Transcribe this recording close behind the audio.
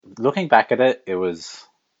looking back at it, it was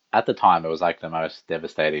at the time it was like the most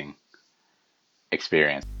devastating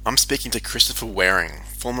experience. I'm speaking to Christopher Waring,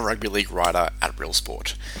 former rugby league writer at Real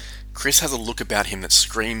Sport. Chris has a look about him that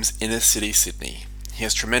screams inner city Sydney. He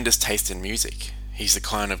has tremendous taste in music. He's the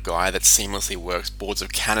kind of guy that seamlessly works Boards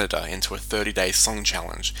of Canada into a 30-day song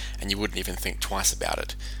challenge, and you wouldn't even think twice about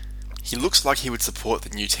it. He looks like he would support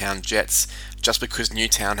the Newtown Jets just because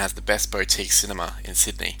Newtown has the best boutique cinema in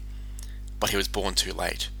Sydney. But he was born too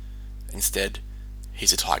late. Instead,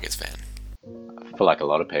 he's a Tigers fan. For like a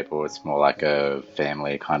lot of people, it's more like a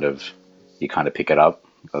family kind of. You kind of pick it up.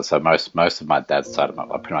 So most of my dad's side of my,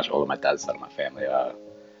 well, pretty much all of my dad's side of my family are.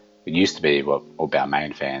 It used to be all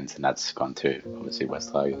Balmain fans, and that's gone too. Obviously,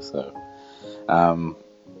 West Tigers. So, and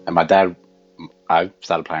my dad, I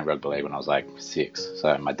started playing rugby league when I was like 6.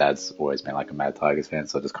 So my dad's always been like a mad Tigers fan.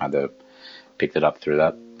 So I just kind of picked it up through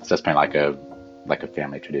that. It's just been like a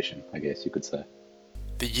family tradition, I guess you could say.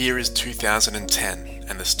 The year is 2010,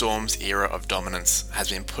 and the Storm's era of dominance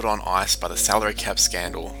has been put on ice by the salary cap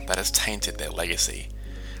scandal that has tainted their legacy.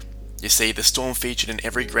 You see, the Storm featured in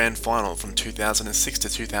every grand final from 2006 to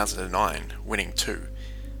 2009, winning 2.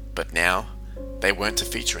 But now, they weren't to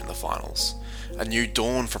feature in the finals. A new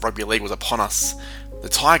dawn for rugby league was upon us. The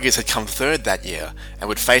Tigers had come third that year and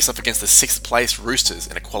would face off against the 6th place Roosters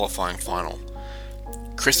in a qualifying final.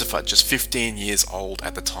 Christopher, just 15 years old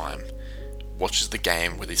at the time, watches the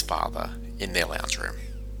game with his father in their lounge room.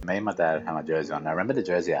 Me and my dad had my jersey on. I remember the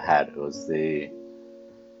jersey I had.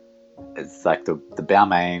 It's like the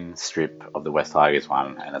Balmain strip of the West Tigers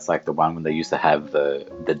one, and it's like the one when they used to have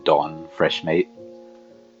the Don fresh meat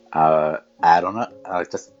ad on it. I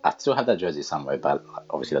still have that jersey somewhere, but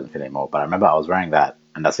obviously it doesn't fit anymore. But I remember I was wearing that,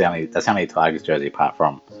 and that's the only Tigers jersey apart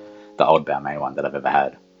from the old Balmain one that I've ever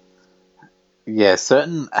had. Yeah,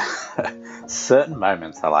 certain certain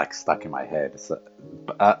moments are like stuck in my head. So,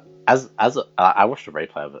 as I watched a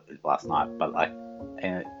replay of it last night,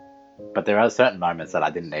 and, but there are certain moments that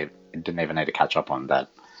I didn't even need to catch up on that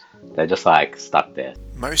they're just like stuck there.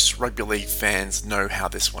 Most rugby league fans know how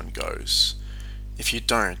this one goes. If you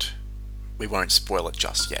don't, we won't spoil it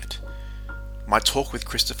just yet. My talk with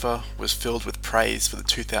Christopher was filled with praise for the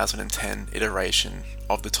 2010 iteration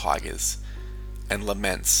of the Tigers and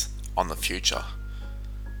laments on the future.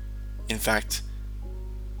 In fact,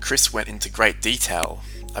 Chris went into great detail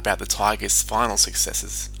about the Tigers' final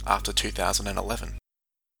successes after 2011.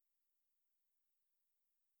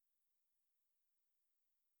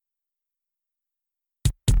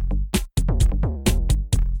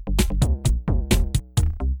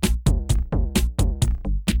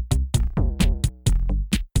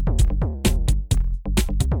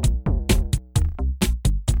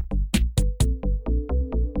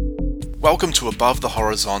 Welcome to Above the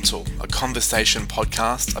Horizontal, a conversation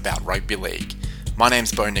podcast about rugby league. My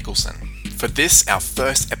name's Bo Nicholson. For this, our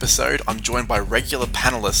first episode, I'm joined by regular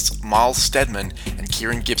panellists Miles Steadman and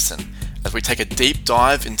Kieran Gibson as we take a deep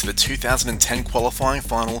dive into the 2010 qualifying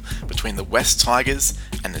final between the West Tigers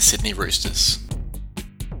and the Sydney Roosters.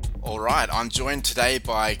 Alright, I'm joined today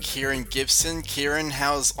by Kieran Gibson. Kieran,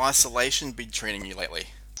 how's isolation been treating you lately?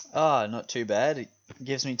 Not too bad. It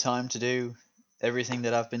gives me time to do everything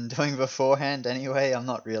that I've been doing beforehand anyway. I'm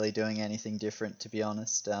not really doing anything different, to be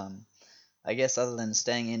honest. I guess other than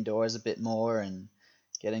staying indoors a bit more and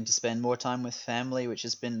getting to spend more time with family, which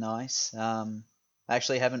has been nice. I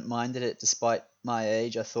actually haven't minded it despite my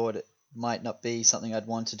age. I thought it might not be something I'd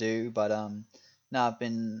want to do, but no,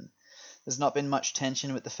 there's not been much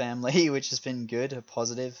tension with the family, which has been good, a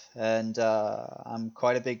positive. And I'm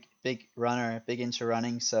quite a big runner, big into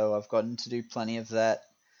running, so I've gotten to do plenty of that.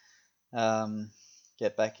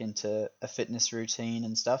 Get back into a fitness routine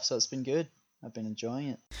and stuff, so it's been good. I've been enjoying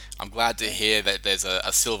it. I'm glad to hear that there's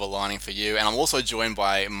a silver lining for you, and I'm also joined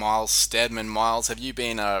by Miles Steadman. Miles, have you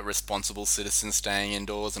been a responsible citizen staying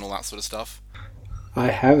indoors and all that sort of stuff? I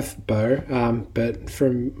have, Bo, but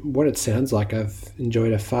from what it sounds like, I've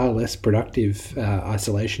enjoyed a far less productive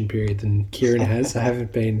isolation period than Kieran has. I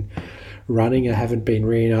haven't been running, I haven't been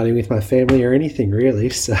reuniting with my family or anything really.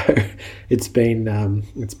 So it's been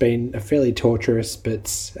a fairly torturous,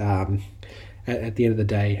 but at the end of the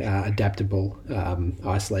day, adaptable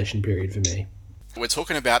isolation period for me. We're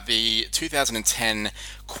talking about the 2010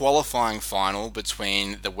 qualifying final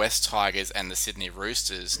between the West Tigers and the Sydney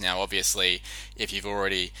Roosters. Now, obviously, if you've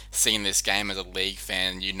already seen this game as a league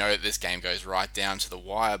fan, you know that this game goes right down to the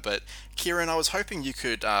wire. But, Kieran, I was hoping you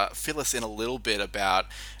could fill us in a little bit about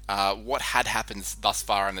what had happened thus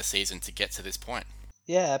far in the season to get to this point.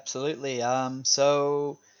 Yeah, absolutely.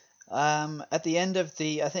 So At the end of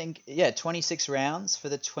the, I think, yeah, 26 rounds for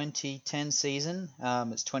the 2010 season.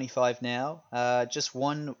 It's 25 now. Just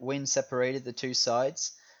one win separated the two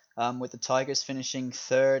sides, with the Tigers finishing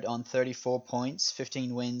third on 34 points,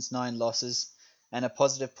 15 wins, 9 losses, and a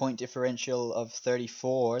positive point differential of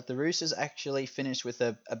 34. The Roosters actually finished with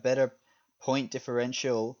a better point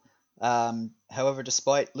differential. However,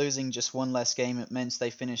 despite losing just one less game, it meant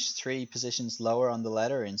they finished 3 positions lower on the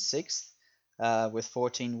ladder in sixth, with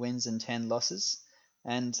 14 wins and 10 losses.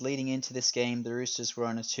 And leading into this game, the Roosters were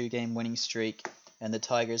on a 2 game winning streak, and the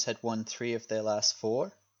Tigers had won 3 of their last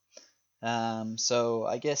 4. So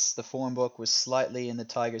I guess the form book was slightly in the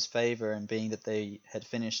Tigers' favour, and being that they had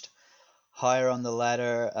finished higher on the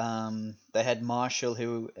ladder, they had Marshall,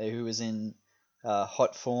 who was in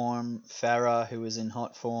hot form, Farah, who was in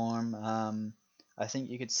hot form. I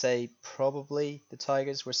think you could say probably the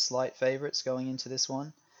Tigers were slight favourites going into this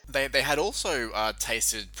one. They had also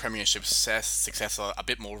tasted premiership success a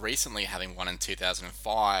bit more recently, having won in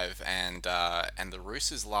 2005, and the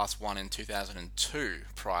Roosters last won in 2002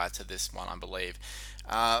 prior to this one, I believe.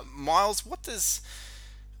 Miles, what does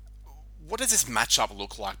this matchup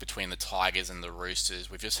look like between the Tigers and the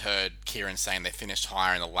Roosters? We've just heard Kieran saying they finished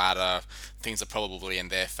higher in the ladder. Things are probably in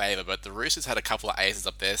their favour, but the Roosters had a couple of aces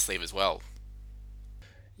up their sleeve as well.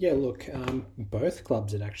 Yeah, look, both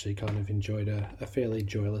clubs had actually kind of enjoyed a fairly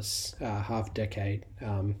joyless half decade.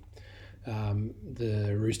 The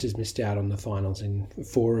Roosters missed out on the finals in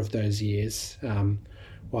 4 of those years,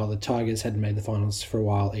 while the Tigers hadn't made the finals for a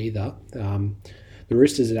while either. The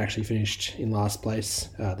Roosters had actually finished in last place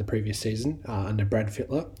the previous season under Brad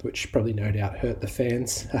Fittler, which probably no doubt hurt the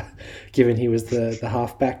fans, given he was the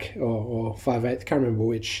halfback or 5'8", can't remember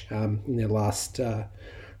which, in their last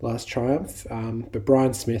triumph. But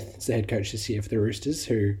Brian Smith is the head coach this year for the Roosters,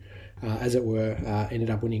 who, as it were, ended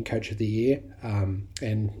up winning Coach of the Year.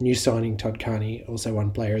 And new signing Todd Carney also won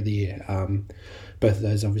Player of the Year. Both of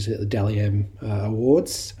those obviously at the Dally M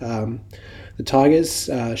Awards. The Tigers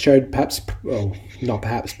showed not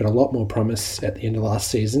perhaps, but a lot more promise at the end of last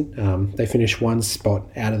season. They finished 1 spot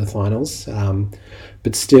out of the finals,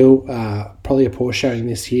 but still probably a poor showing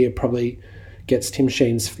this year. Probably gets Tim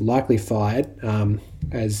Sheens likely fired,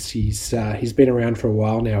 as he's been around for a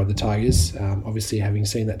while now with the Tigers, obviously having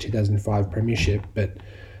seen that 2005 premiership, but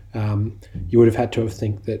you would have had to have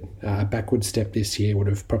think that a backward step this year would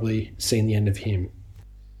have probably seen the end of him.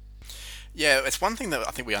 Yeah, it's one thing that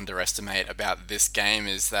I think we underestimate about this game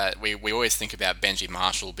is that we always think about Benji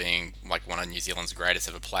Marshall being like one of New Zealand's greatest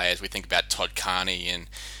ever players. We think about Todd Carney and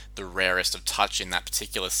the rarest of touch in that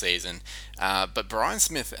particular season. But Brian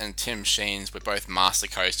Smith and Tim Sheens were both master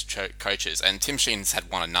coaches, and Tim Sheens had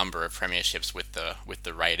won a number of premierships with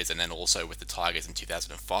the Raiders and then also with the Tigers in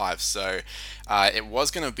 2005. So it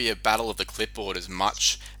was going to be a battle of the clipboard as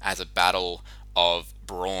much as a battle of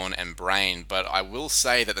brawn and brain. But I will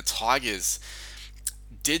say that the Tigers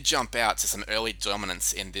did jump out to some early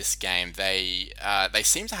dominance in this game. They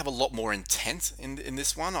seem to have a lot more intent in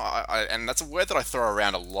this one, and that's a word that I throw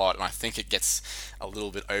around a lot, and I think it gets a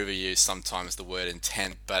little bit overused sometimes, the word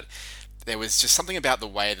intent, but there was just something about the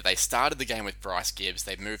way that they started the game with Bryce Gibbs.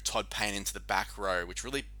 They moved Todd Payne into the back row, which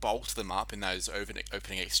really bulked them up in those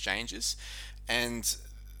opening exchanges, and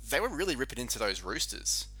they were really ripping into those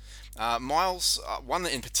Roosters. Miles, one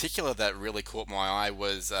in particular that really caught my eye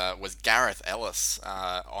was Gareth Ellis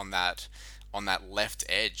on that left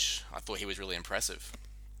edge. I thought he was really impressive.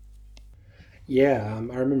 Yeah,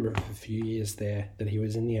 I remember for a few years there that he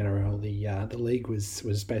was in the NRL. The league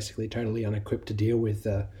was basically totally unequipped to deal with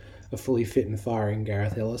a fully fit and firing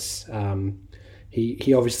Gareth Ellis.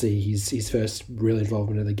 He obviously his first real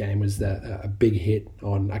involvement in the game was a big hit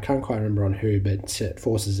on, I can't quite remember on who, but it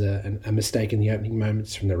forces a mistake in the opening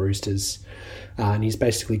moments from the Roosters, and he's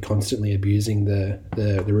basically constantly abusing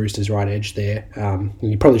the Roosters right edge there. And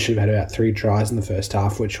he probably should have had about 3 tries in the first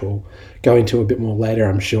half, which we'll go into a bit more later,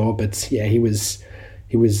 I'm sure. But yeah, he was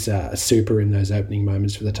a super in those opening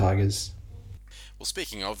moments for the Tigers. Well,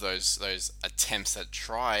 speaking of those attempts at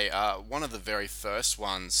try, one of the very first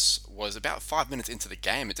ones was about 5 minutes into the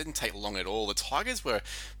game. It didn't take long at all. The Tigers were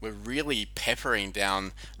really peppering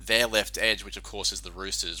down their left edge, which of course is the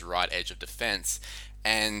Roosters' right edge of defence.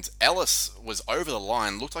 And Ellis was over the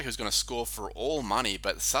line, looked like he was going to score for all money,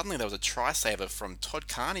 but suddenly there was a try saver from Todd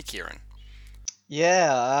Carney, Kieran.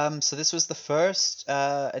 Yeah, so this was the first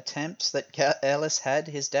attempt that Ellis had.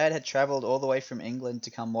 His dad had travelled all the way from England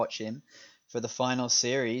to come watch him for the final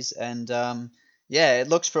series, and yeah, it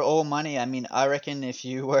looks for all money. I mean, I reckon if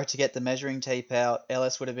you were to get the measuring tape out,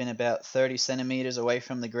 Ellis would have been about 30 centimetres away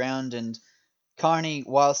from the ground, and Carney,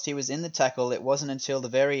 whilst he was in the tackle, it wasn't until the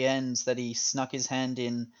very end that he snuck his hand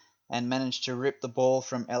in and managed to rip the ball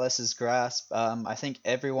from Ellis's grasp. I think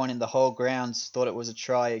everyone in the whole grounds thought it was a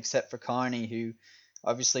try except for Carney, who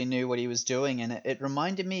obviously knew what he was doing. And it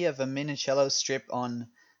reminded me of a Minicello strip on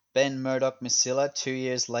Ben Murdoch-Masila 2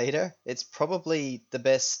 years later. It's probably the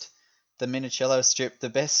Minicello strip, the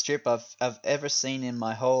best strip I've ever seen in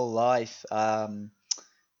my whole life.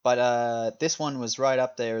 But this one was right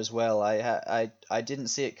up there as well. I didn't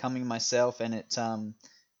see it coming myself, and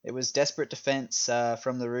it was desperate defense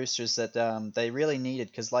from the Roosters that they really needed,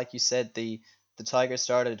 because, like you said, the Tigers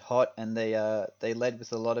started hot and they led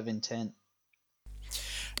with a lot of intent.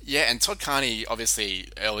 Yeah, and Todd Carney, obviously,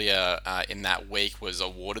 earlier in that week was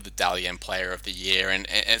awarded the Dally M Player of the Year, and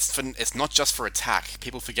it's not just for attack.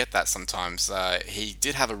 People forget that sometimes. He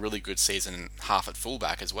did have a really good season half at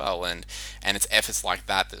fullback as well, and it's efforts like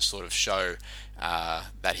that sort of show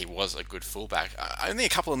that he was a good fullback. Only a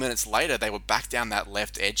couple of minutes later, they were back down that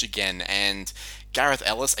left edge again, and Gareth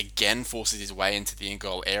Ellis again forces his way into the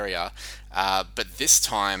in-goal area, but this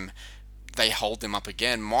time they hold them up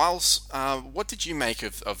again. Miles, what did you make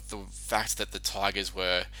of the fact that the Tigers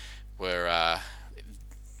were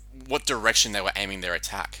what direction they were aiming their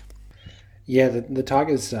attack? Yeah, the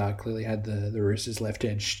Tigers clearly had the Roosters' left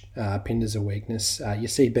edge pinned as a weakness. You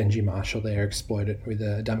see Benji Marshall there exploit it with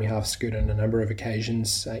a dummy half scoot on a number of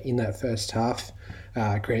occasions in that first half.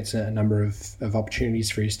 Creates a number of opportunities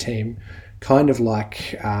for his team. Kind of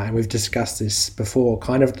like, and we've discussed this before,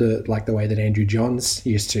 kind of the way that Andrew Johns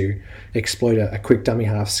used to exploit a quick dummy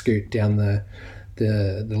half scoot down the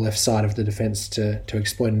left side of the defence to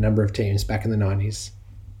exploit a number of teams back in the 90s.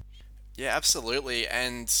 Yeah, absolutely.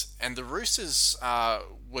 And the Roosters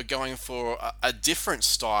were going for a different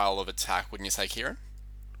style of attack, wouldn't you say, Kieran?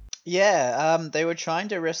 Yeah, they were trying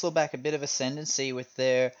to wrestle back a bit of ascendancy with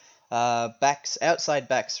their outside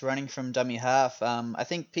backs running from dummy half. I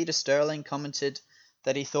think Peter Sterling commented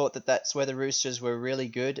that he thought that that's where the Roosters were really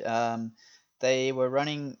good. They were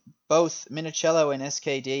running, both Minicello and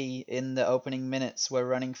SKD in the opening minutes were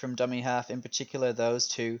running from dummy half, in particular those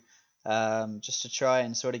two, just to try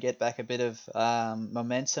and sort of get back a bit of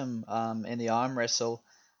momentum in the arm wrestle.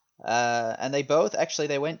 And they both, actually,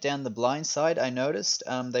 they went down the blind side, I noticed.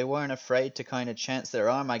 They weren't afraid to kind of chance their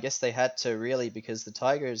arm. I guess they had to, really, because the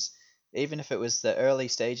Tigers, even if it was the early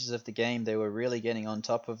stages of the game, they were really getting on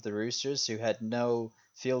top of the Roosters, who had no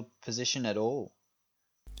field position at all.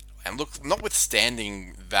 And look,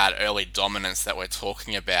 notwithstanding that early dominance that we're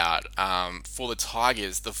talking about, for the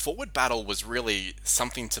Tigers, the forward battle was really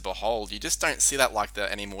something to behold. You just don't see that like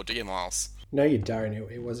that anymore, do you, Miles? No, you don't.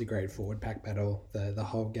 It was a great forward pack battle the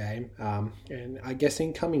whole game. And I guess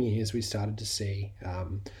in coming years, we started to see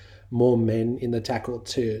more men in the tackle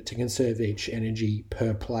to conserve each energy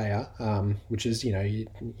per player, which is, you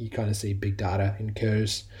kind of see big data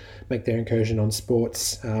incurs, make their incursion on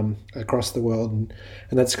sports across the world.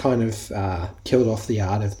 And that's kind of killed off the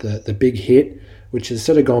art of the big hit, which has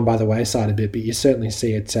sort of gone by the wayside a bit, but you certainly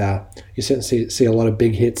see it. You certainly see a lot of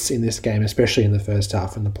big hits in this game, especially in the first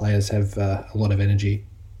half, when the players have a lot of energy.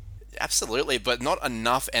 Absolutely, but not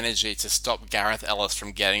enough energy to stop Gareth Ellis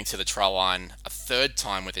from getting to the try line a third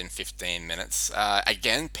time within 15 minutes.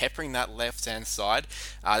 Again, peppering that left-hand side.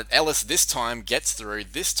 Ellis this time gets through,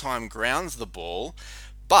 this time grounds the ball,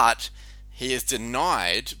 but he is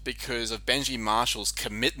denied because of Benji Marshall's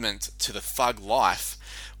commitment to the thug life,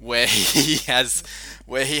 where he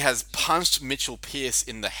has punched Mitchell Pearce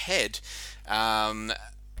in the head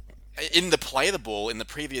in the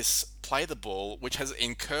previous play the ball, which has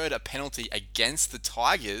incurred a penalty against the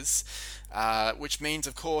Tigers, which means,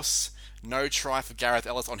 of course, no try for Gareth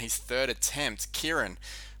Ellis on his third attempt. Kieran,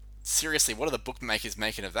 seriously, what are the bookmakers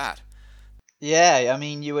making of that? Yeah, I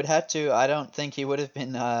mean, you would have to. I don't think he would have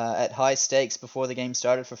been at high stakes before the game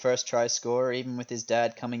started for first try scorer, even with his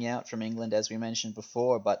dad coming out from England, as we mentioned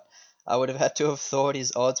before. But I would have had to have thought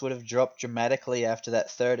his odds would have dropped dramatically after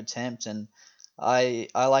that third attempt. And I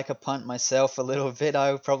like a punt myself a little bit.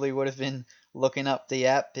 I probably would have been looking up the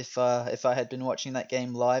app if I had been watching that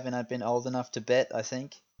game live and I'd been old enough to bet, I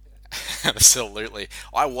think. Absolutely.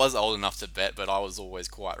 I was old enough to bet, but I was always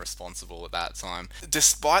quite responsible at that time.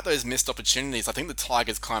 Despite those missed opportunities, I think the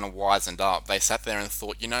Tigers kind of wisened up. They sat there and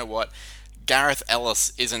thought, you know what? Gareth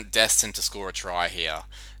Ellis isn't destined to score a try here.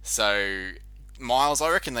 So, Miles, I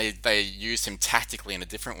reckon they used him tactically in a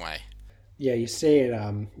different way. Yeah, you see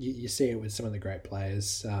it. You see it with some of the great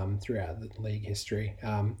players throughout the league history.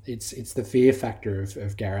 It's the fear factor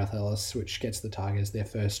of Gareth Ellis, which gets the Tigers their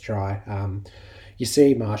first try. You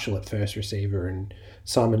see Marshall at first receiver and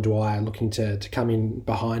Simon Dwyer looking to come in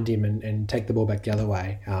behind him and take the ball back the other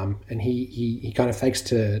way. And he kind of fakes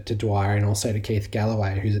to Dwyer and also to Keith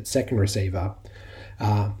Galloway, who's at second receiver.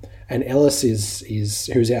 And Ellis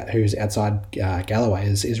who's outside Galloway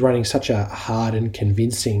is running such a hard and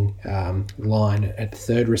convincing line at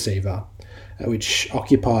third receiver, which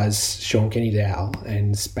occupies Sean Kenny-Dowell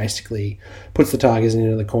and basically puts the Tigers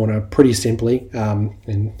into the corner pretty simply.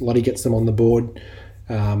 And Lottie gets them on the board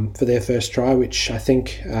for their first try, which I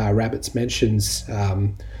think Rabbits mentions.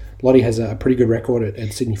 Lottie has a pretty good record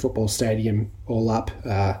at Sydney Football Stadium, all up,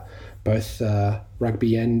 both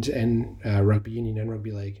rugby and rugby union and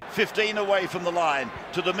rugby league. 15 away from the line,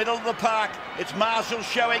 to the middle of the park. It's Marshall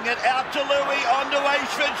showing it out to Louis, on to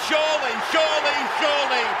Ashford. Surely.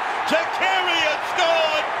 Takiri had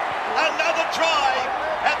scored another try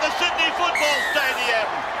at the Sydney Football Stadium.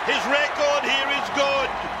 His record here is good.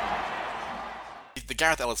 The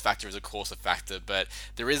Gareth Ellis factor is of course a factor, but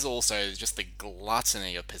there is also just the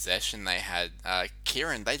gluttony of possession they had.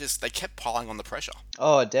 Kieran, they kept piling on the pressure.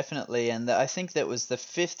 Oh, definitely, and I think that was the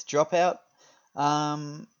 5th dropout.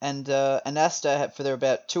 And Asta, for there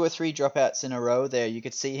about 2 or 3 dropouts in a row there, you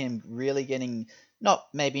could see him really getting,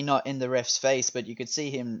 maybe not in the ref's face, but you could see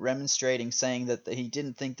him remonstrating, saying that he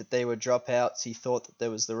didn't think that they were dropouts. He thought that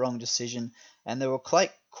there was the wrong decision, and they were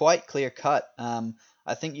quite clear cut.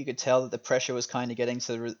 I think you could tell that the pressure was kind of getting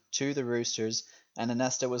to the Roosters, and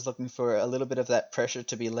Anasta was looking for a little bit of that pressure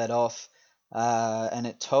to be let off, and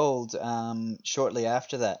it told shortly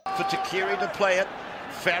after that. For Takiri to play it,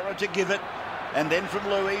 Farah to give it, and then from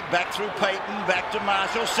Louis, back through Payton, back to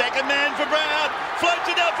Marshall, second man for Brown, floats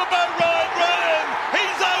it out for Bo Ryan,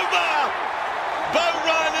 he's over! Bo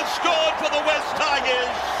Ryan has scored for the West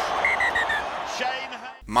Tigers.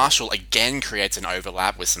 Marshall again creates an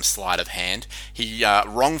overlap with some sleight of hand. He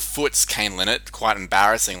wrong foots Kane Linnett, quite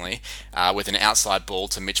embarrassingly, with an outside ball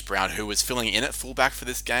to Mitch Brown, who was filling in at fullback for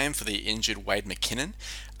this game for the injured Wade McKinnon.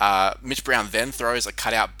 Mitch Brown then throws a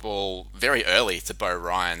cutout ball very early to Bo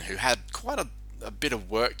Ryan, who had quite a bit of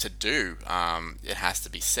work to do, it has to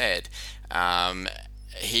be said.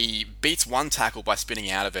 He beats one tackle by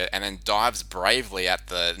spinning out of it and then dives bravely at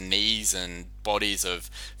the knees and bodies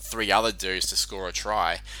of 3 other dudes to score a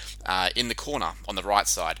try in the corner on the right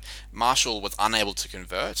side. Marshall was unable to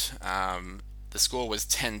convert. The score was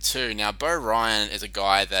 10-2. Now, Bo Ryan is a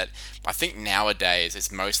guy that I think nowadays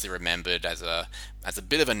is mostly remembered as a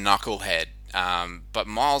bit of a knucklehead. But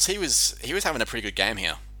Miles, he was having a pretty good game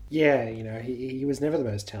here. Yeah, he was never the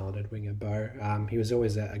most talented winger, Bo. He was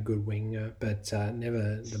always a good winger, but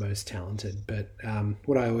never the most talented. But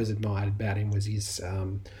what I always admired about him was his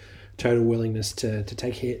total willingness to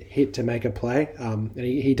take hit to make a play. And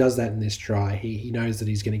he does that in this try. He knows that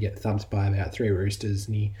he's going to get thumped by about 3 Roosters,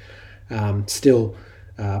 and he still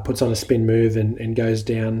puts on a spin move and gets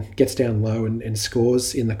down low and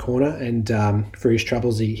scores in the corner. And for his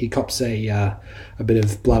troubles, he cops a bit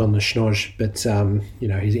of blood on the schnoz. But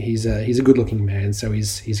he's a good looking man, so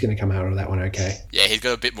he's going to come out of that one okay. Yeah, he's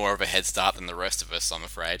got a bit more of a head start than the rest of us, I'm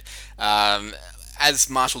afraid.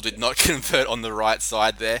 As Marshall did not convert on the right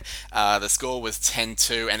side there, the score was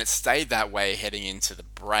 10-2, and it stayed that way heading into the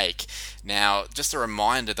break. Now, just a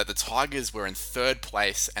reminder that the Tigers were in 3rd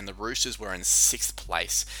place and the Roosters were in 6th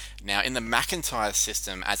place. Now, in the McIntyre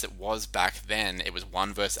system, as it was back then, it was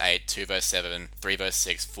 1 versus 8, 2 versus 7, 3 versus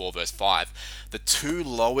 6, 4 versus 5. The 2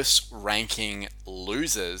 lowest ranking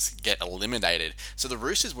losers get eliminated. So the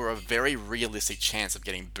Roosters were a very realistic chance of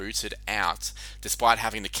getting booted out, despite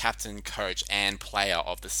having the captain, coach, and player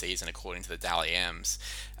of the season, according to the Dally M's.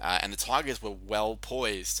 And the Tigers were well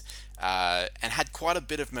poised and had quite a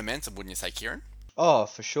bit of momentum, wouldn't you say, Kieran? Oh,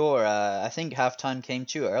 for sure. I think halftime came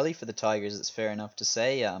too early for the Tigers, it's fair enough to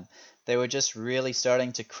say. They were just really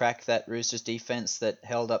starting to crack that Roosters defense that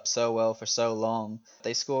held up so well for so long.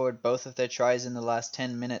 They scored both of their tries in the last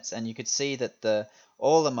 10 minutes, and you could see that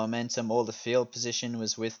all the momentum, all the field position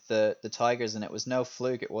was with the Tigers, and it was no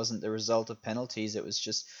fluke. It wasn't the result of penalties. It was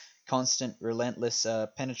just constant, relentless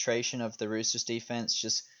penetration of the Roosters defense,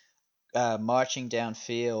 just marching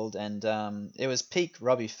downfield, and it was peak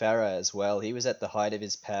Robbie Farah as well. He was at the height of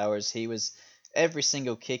his powers. He was every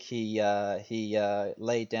single kick he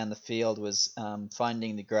laid down the field was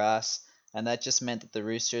finding the grass, and that just meant that the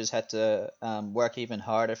Roosters had to work even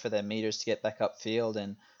harder for their meters to get back upfield,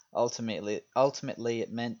 and ultimately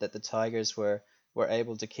it meant that the Tigers were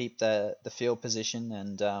able to keep the field position,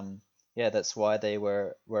 and that's why they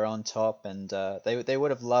were on top, and they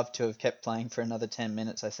would have loved to have kept playing for another 10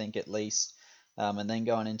 minutes, I think, at least, and then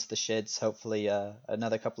going into the sheds, hopefully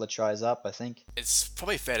another couple of tries up, I think. It's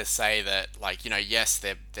probably fair to say that, yes,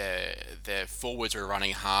 their forwards were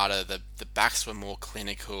running harder, the backs were more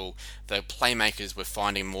clinical, the playmakers were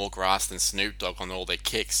finding more grass than Snoop Dogg on all their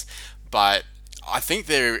kicks, but I think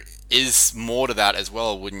there is more to that as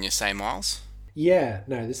well, wouldn't you say, Miles? Yeah,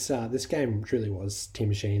 no, this game truly was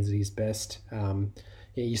Tim Sheens at his best.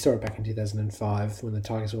 Yeah, you saw it back in 2005 when the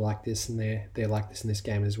Tigers were like this, and they're like this in this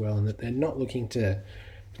game as well, and that they're not looking to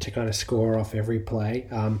kind of score off every play,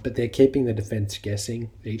 but they're keeping the defence guessing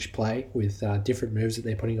each play with different moves that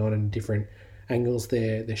they're putting on and different angles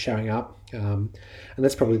they're showing up, and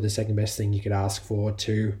that's probably the second best thing you could ask for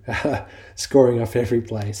to scoring off every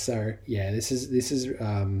play. So yeah, this is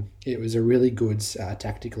it was a really good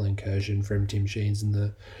tactical incursion from Tim Sheens in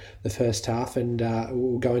the first half, and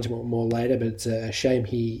we'll go into it more later. But it's a shame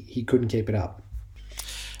he couldn't keep it up.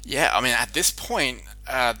 Yeah, I mean, at this point,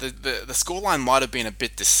 the scoreline might have been a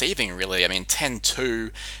bit deceiving, really. I mean,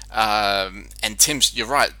 10-2, and Tim's, you're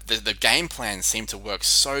right, the game plan seemed to work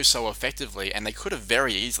so effectively, and they could have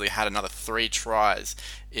very easily had another 3 tries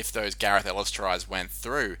if those Gareth Ellis tries went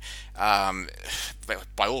through.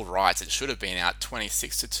 By all rights, it should have been out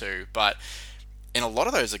 26-2, but in a lot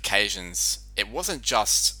of those occasions, it wasn't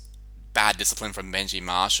just bad discipline from Benji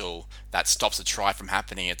Marshall that stops a try from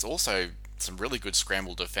happening. It's also some really good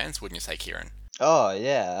scramble defense, wouldn't you say, Kieran? Oh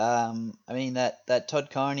yeah, I mean that Todd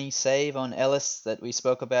Carney save on Ellis that we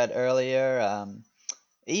spoke about earlier.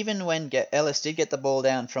 Even when Ellis did get the ball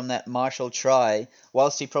down from that Marshall try,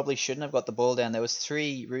 whilst he probably shouldn't have got the ball down, there was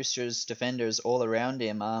 3 Roosters defenders all around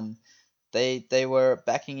him. They were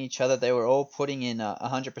backing each other. They were all putting in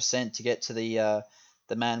 100% to get to the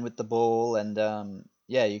man with the ball, and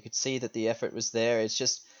yeah, you could see that the effort was there. It's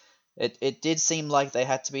just it did seem like they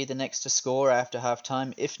had to be the next to score after half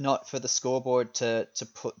time, if not for the scoreboard to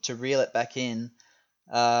reel it back in.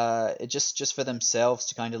 It just for themselves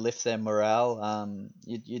to kind of lift their morale.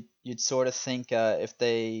 You'd sort of think if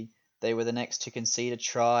they were the next to concede a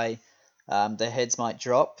try, their heads might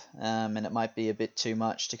drop, and it might be a bit too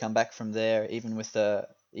much to come back from there. Even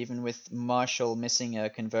with Marshall missing a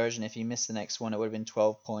conversion, if he missed the next one, it would have been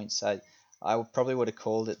 12 points. I probably would have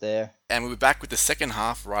called it there. And we'll be back with the second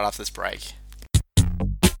half right after this break.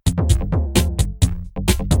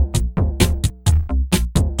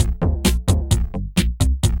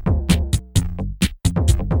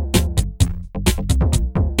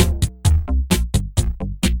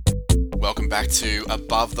 Welcome back to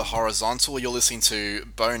Above the Horizontal. You're listening to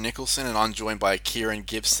Bo Nicholson, and I'm joined by Kieran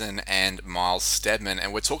Gibson and Miles Stedman,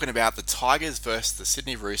 and we're talking about the Tigers versus the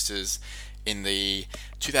Sydney Roosters in the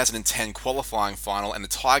 2010 qualifying final, and the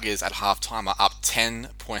Tigers at halftime are up 10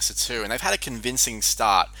 points to 2, and they've had a convincing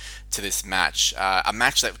start to this match, a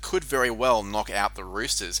match that could very well knock out the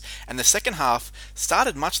Roosters. And the second half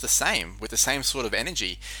started much the same, with the same sort of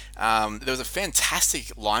energy. There was a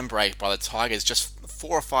fantastic line break by the Tigers just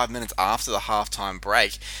 4 or 5 minutes after the halftime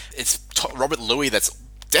break. It's Robert Louis that's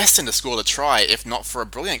destined to score the try, if not for a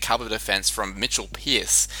brilliant cover defence from Mitchell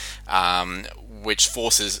Pearce, which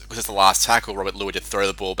forces, because it's the last tackle, Robert Louis to throw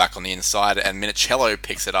the ball back on the inside, and Minicello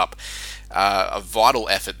picks it up. A vital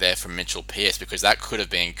effort there from Mitchell Pearce, because that could have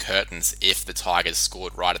been curtains if the Tigers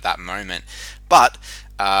scored right at that moment. But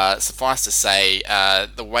suffice to say,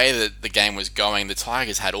 the way that the game was going, the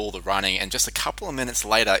Tigers had all the running, and just a couple of minutes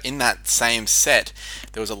later, in that same set,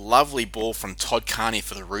 there was a lovely ball from Todd Carney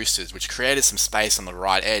for the Roosters, which created some space on the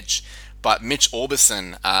right edge. But Mitch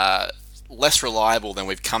Orbison, less reliable than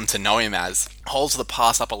we've come to know him as, holds the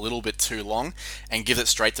pass up a little bit too long and gives it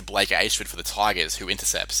straight to Blake Ashford for the Tigers, who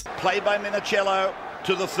intercepts. Play by Minicello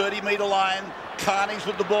to the 30-metre line. Carney's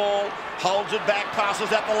with the ball, holds it back, passes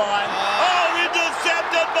at the line. Oh,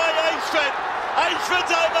 intercepted by Ashford.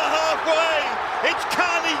 Ashford's over halfway. It's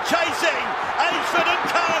Carney chasing. Ashford and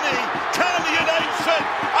Carney. Carney and Ashford.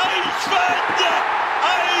 Ashford!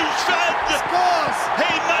 Ashford! Scores!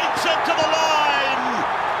 He makes it to the line.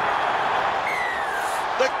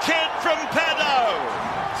 The kid from Paddo,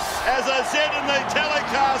 as I said in the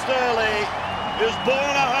telecast early, is born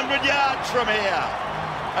 100 yards from here,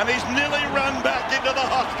 and he's nearly run back into the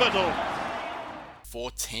hospital.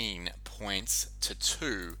 14 points to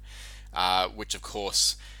 2, which of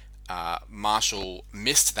course Marshall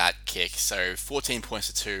missed that kick, so 14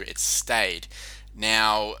 points to 2, it stayed.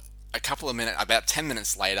 Now, about 10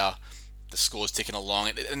 minutes later, the score's ticking along,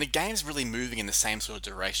 and the game's really moving in the same sort of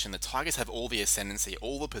direction. The Tigers have all the ascendancy,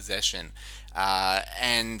 all the possession,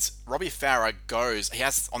 and Robbie Farah he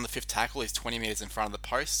has on the fifth tackle, he's 20 metres in front of the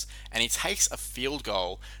posts, and he takes a field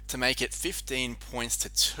goal to make it 15 points to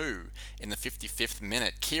 2 in the 55th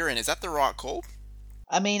minute. Kieran, is that the right call?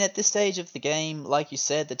 I mean, at this stage of the game, like you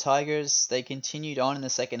said, the Tigers, they continued on in the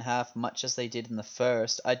second half much as they did in the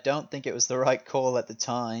first. I don't think it was the right call at the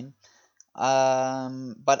time.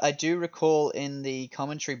 But I do recall in the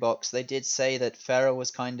commentary box, they did say that Farah was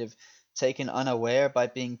kind of taken unaware by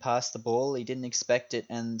being passed the ball. He didn't expect it,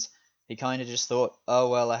 and he kind of just thought, oh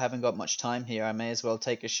well, I haven't got much time here. I may as well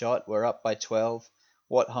take a shot. We're up by 12.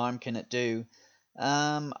 What harm can it do?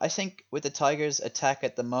 I think with the Tigers' attack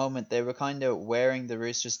at the moment, they were kind of wearing the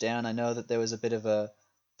Roosters down. I know that there was a bit of the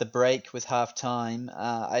break with half time.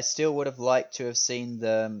 I still would have liked to have seen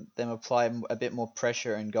them apply a bit more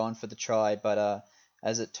pressure and gone for the try, but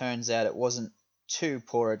as it turns out, it wasn't too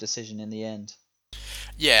poor a decision in the end.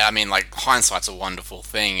 Yeah, I mean, like, hindsight's a wonderful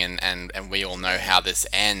thing, and we all know how this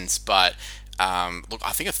ends, but look,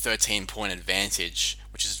 I think a 13-point advantage,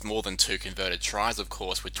 which is more than 2 converted tries, of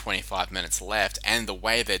course, with 25 minutes left, and the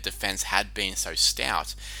way their defence had been so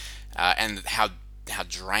stout, and how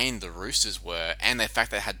drained the Roosters were, and the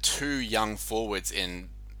fact they had 2 young forwards in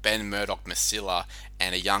Ben Murdoch-Masila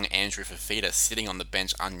and a young Andrew Fafita sitting on the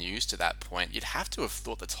bench unused to that point, you'd have to have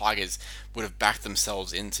thought the Tigers would have backed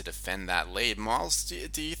themselves in to defend that lead. Miles,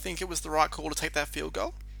 do you think it was the right call to take that field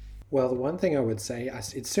goal? Well, the one thing I would say,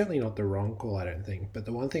 it's certainly not the wrong call, I don't think, but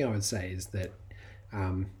the one thing I would say is that,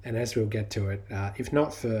 and as we'll get to it, if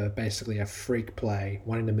not for basically a freak play,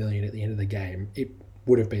 1 in a million at the end of the game, it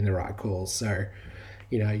would have been the right call. So,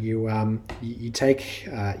 you take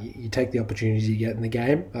the opportunity you get in the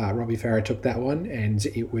game. Robbie Farah took that one, and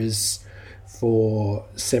it was for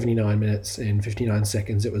 79 minutes and 59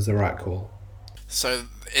 seconds. It was the right call. So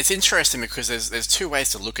it's interesting because there's 2 ways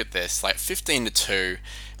to look at this. Like 15-2,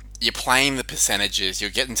 you're playing the percentages. You're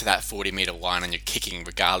getting to that 40-meter line and you're kicking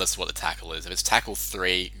regardless of what the tackle is. If it's tackle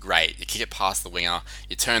 3, great. You kick it past the winger.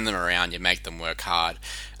 You turn them around. You make them work hard.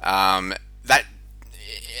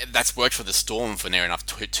 That's worked for the Storm for near enough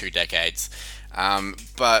 2 decades.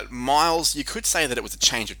 But Miles, you could say that it was a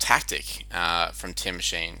change of tactic from Tim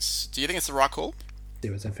Sheens. Do you think it's the right call?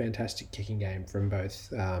 It was a fantastic kicking game from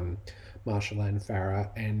both Marshall and Farah,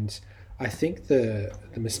 and I think the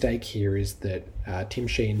mistake here is that Tim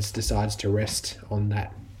Sheens decides to rest on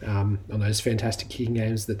that on those fantastic kicking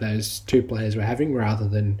games that those 2 players were having, rather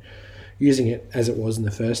than using it as it was in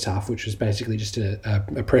the first half, which was basically just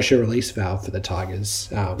a pressure release valve for the Tigers.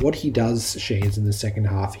 What he does, Sheens, in the second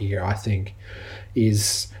half here, I think,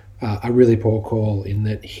 is a really poor call in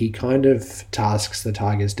that he kind of tasks the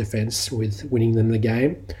Tigers' defence with winning them the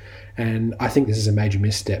game. And I think this is a major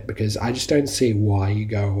misstep because I just don't see why you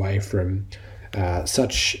go away from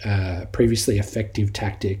such a previously effective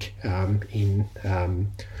tactic in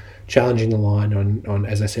challenging the line on,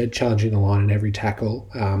 as I said, challenging the line in every tackle,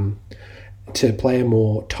 to play a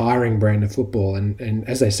more tiring brand of football. And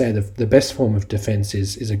as they say, the best form of defence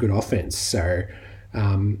is a good offence. So,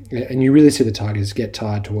 and you really see the Tigers get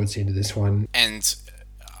tired towards the end of this one. And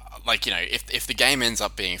if the game ends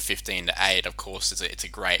up being 15-8, of course it's a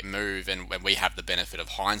great move, and we have the benefit of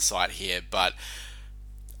hindsight here. But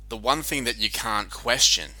the one thing that you can't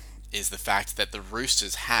question is the fact that the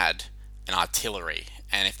Roosters had an artillery,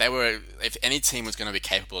 and if any team was going to be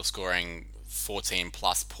capable of scoring 14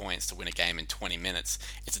 plus points to win a game in 20 minutes,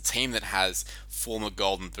 it's a team that has former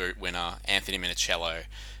Golden Boot winner Anthony Minichiello,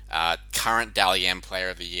 current Dally M Player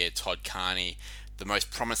of the Year Todd Carney, the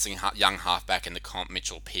most promising young halfback in the comp,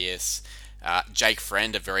 Mitchell Pearce, Jake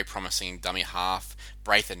Friend, a very promising dummy half,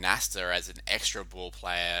 Braithen Nasta as an extra ball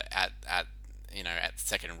player at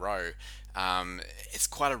second row. It's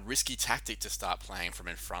quite a risky tactic to start playing from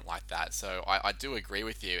in front like that. So I do agree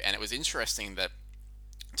with you. And it was interesting that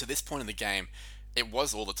to this point in the game, it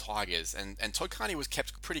was all the Tigers, and Todd Carney was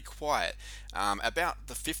kept pretty quiet. About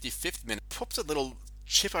the 55th minute, popped a little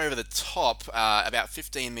chip over the top, about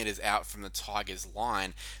 15 metres out from the Tigers'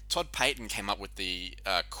 line. Todd Payten came up with the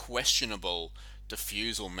questionable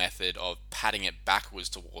defusal method of patting it backwards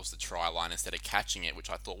towards the try line instead of catching it, which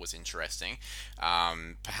I thought was interesting.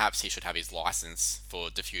 Perhaps he should have his license for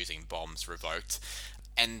defusing bombs revoked.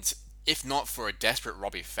 And if not for a desperate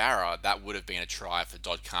Robbie Farah, that would have been a try for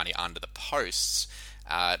Todd Carney under the posts.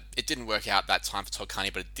 It didn't work out that time for Todd Carney,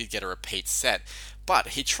 but it did get a repeat set.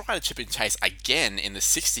 But he tried a chip and chase again in the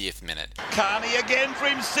 60th minute. Carney again for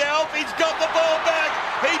himself. He's got the ball back.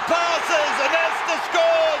 He passes, and Astor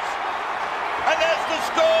scores. And Astor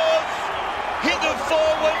scores. Hit it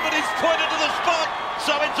forward, but he's pointed to the spot.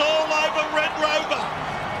 So it's all over Red Rover.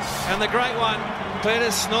 And the great one,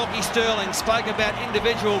 Peter Snorky Sterling, spoke about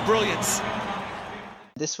individual brilliance.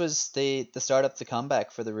 This was the start of the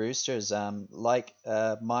comeback for the Roosters. Like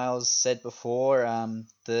Miles said before,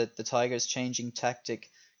 the Tigers changing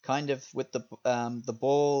tactic, kind of with the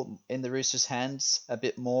ball in the Roosters' hands a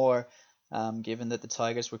bit more, given that the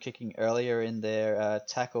Tigers were kicking earlier in their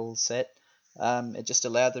tackle set. It just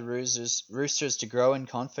allowed the Roosters to grow in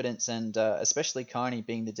confidence, and especially Carney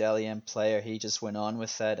being the Dally M player, he just went on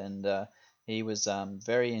with that, and he was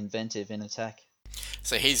very inventive in attack.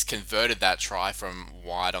 So he's converted that try from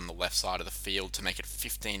wide on the left side of the field to make it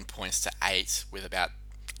 15 points to 8 with about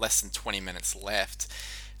less than 20 minutes left.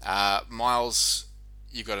 Miles,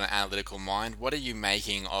 you've got an analytical mind. What are you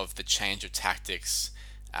making of the change of tactics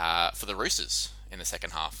for the Roosters in the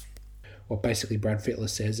second half? Well, basically Brad Fittler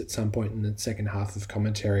says at some point in the second half of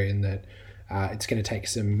commentary and that it's going to take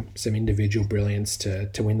some individual brilliance to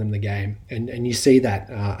win them the game. And you see that,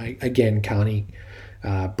 again, Carney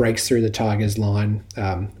breaks through the Tigers line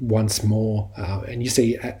once more. And you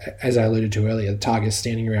see, as I alluded to earlier, the Tigers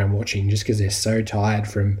standing around watching just because they're so tired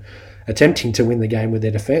from attempting to win the game with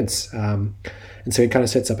their defence. And so it kind of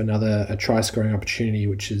sets up a try-scoring opportunity,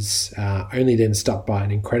 which is only then stopped by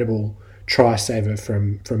an incredible try-saver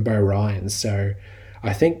from Beau Ryan. So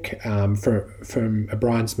I think from a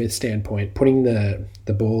Brian Smith standpoint, putting the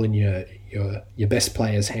ball in your best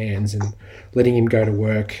player's hands and letting him go to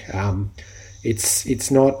work, it's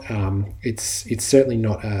certainly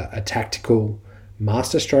not a tactical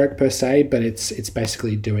masterstroke per se, but it's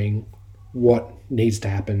basically doing what needs to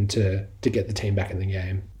happen to get the team back in the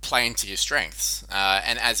game. Playing to your strengths,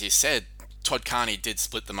 and as you said, Todd Carney did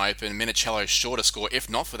split them open. Minicello's sure to score, if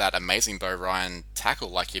not for that amazing Beau Ryan tackle,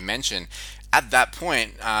 like you mentioned. At that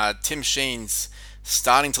point, Tim Sheen's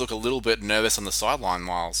starting to look a little bit nervous on the sideline,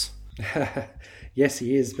 Miles. Yes,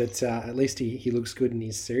 he is, but at least he looks good in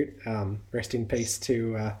his suit. Rest in peace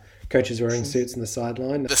to coaches wearing suits on the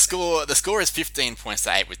sideline. The score is 15 points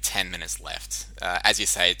to 8 with 10 minutes left. As you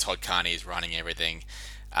say, Todd Carney is running everything.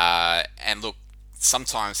 And look,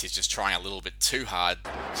 sometimes he's just trying a little bit too hard.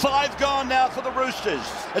 5 gone now for the Roosters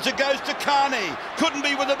as it goes to Carney. Couldn't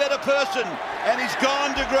be with a better person, and he's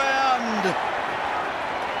gone to ground.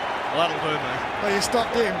 Well, that'll do, mate. Well, you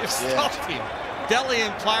stopped him. You've stopped him. Dally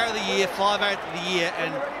M Player of the Year, 5/8 of the year,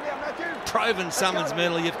 and proven summons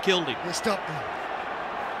medal, you've killed him. You stopped him.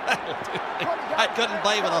 I couldn't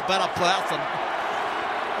be with a better person.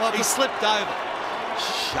 Well, he slipped over.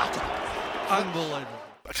 Shut up. Unbelievable.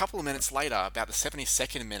 A couple of minutes later, about the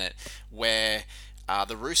 72nd minute, where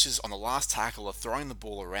the Roosters on the last tackle are throwing the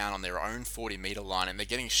ball around on their own 40-metre line and they're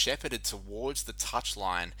getting shepherded towards the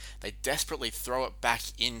touchline. They desperately throw it back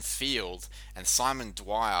in field, and Simon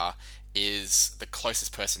Dwyer is the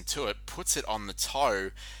closest person to it, puts it on the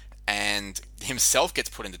toe, and himself gets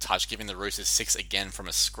put into touch, giving the Roosters 6 again from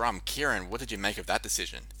a scrum. Kieran, what did you make of that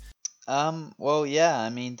decision? Well, yeah, I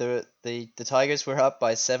mean, the Tigers were up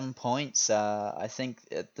by 7 points. I think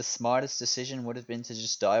the smartest decision would have been to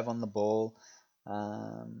just dive on the ball.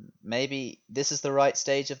 Maybe this is the right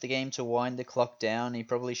stage of the game to wind the clock down. He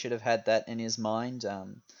probably should have had that in his mind.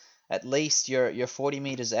 At least you're 40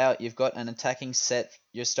 meters out. You've got an attacking set.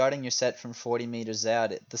 You're starting your set from 40 meters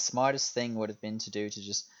out. The smartest thing would have been to do to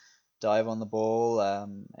just dive on the ball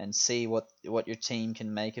and see what your team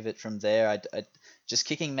can make of it from there. Just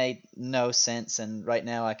kicking made no sense, and right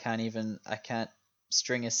now I can't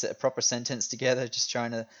string a proper sentence together. Just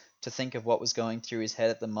trying to think of what was going through his head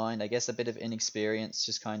at the mind. I guess a bit of inexperience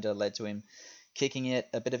just kind of led to him kicking it.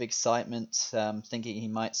 A bit of excitement, thinking he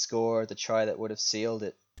might score the try that would have sealed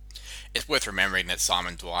it. It's worth remembering that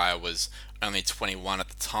Simon Dwyer was only 21 at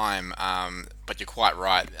the time, but you're quite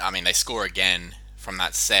right. I mean, they score again from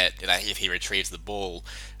that set. If he retrieves the ball,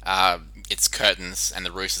 it's curtains, and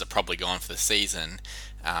the Roosters are probably gone for the season.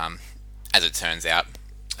 As it turns out,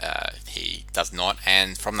 he does not.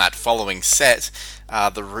 And from that following set,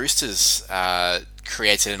 the Roosters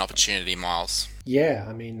created an opportunity, Miles. Yeah,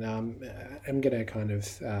 I mean, I'm going to kind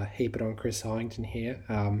of heap it on Chris Hyington here,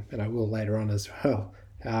 and I will later on as well.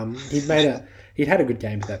 He'd had a good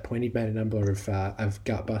game at that point. He'd made a number of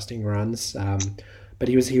gut busting runs, but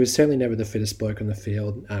he was certainly never the fittest bloke on the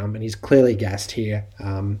field, and he's clearly gassed here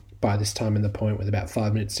by this time in the point with about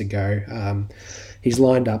 5 minutes to go. He's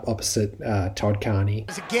lined up opposite Todd Carney.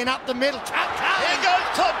 Again up the middle. Here goes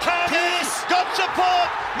Todd Carney. Pearce. Got support.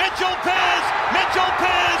 Mitchell Pearce.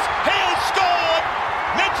 He has scored.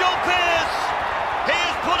 Mitchell Pearce. He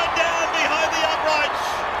has put it down behind the uprights.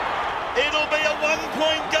 It'll be a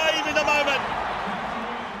 1-point game in a moment.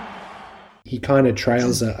 He kind of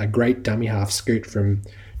trails a great dummy half scoot from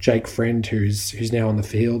Jake Friend, who's now on the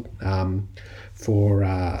field for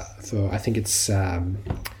I think it's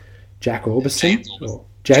Jack Orbison.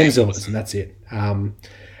 James Orbison, that's it.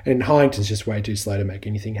 And Hyington's just way too slow to make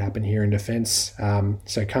anything happen here in defence.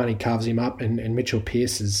 So Carney carves him up, and Mitchell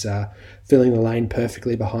Pearce is filling the lane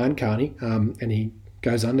perfectly behind Carney, and he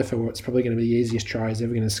goes under for what's probably going to be the easiest try he's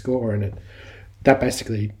ever going to score, and that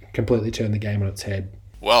basically completely turned the game on its head.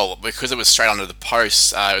 Well, because it was straight under the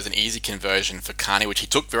post, it was an easy conversion for Carney, which he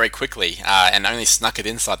took very quickly and only snuck it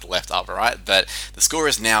inside the left upright. But the score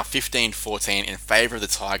is now 15-14 in favour of the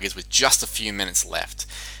Tigers with just a few minutes left.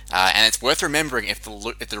 And it's worth remembering, if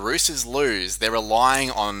the Roosters lose, they're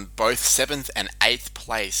relying on both 7th and 8th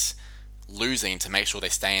place losing to make sure they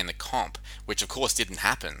stay in the comp, which of course didn't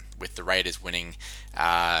happen with the Raiders winning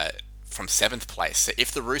from 7th place. So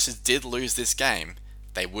if the Roosters did lose this game,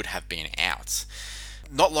 they would have been out.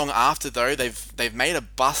 Not long after, though, they've made a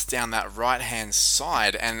bust down that right-hand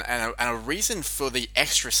side, and a reason for the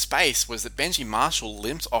extra space was that Benji Marshall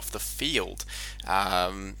limped off the field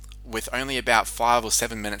with only about 5 or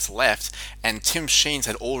 7 minutes left, and Tim Sheens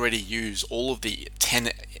had already used all of the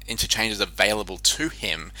 10 interchanges available to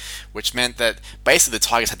him, which meant that basically the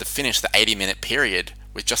Tigers had to finish the 80-minute period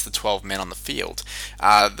with just the 12 men on the field.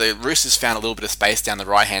 The Roosters found a little bit of space down the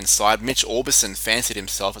right-hand side. Mitch Orbison fancied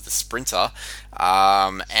himself as a sprinter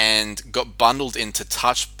and got bundled into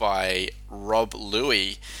touch by Rob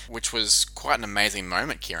Louis, which was quite an amazing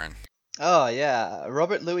moment, Kieran. Oh, yeah.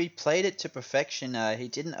 Robert Louis played it to perfection. He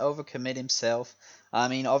didn't overcommit himself. I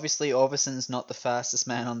mean, obviously Orbison's not the fastest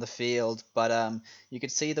man on the field, but you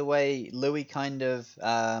could see the way Louis kind of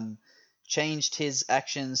changed his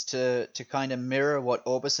actions to kind of mirror what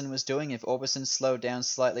Orbison was doing. If Orbison slowed down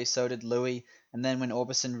slightly, so did Louis. And then when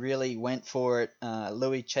Orbison really went for it,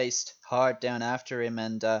 Louis chased hard down after him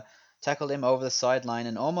and tackled him over the sideline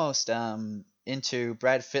and almost into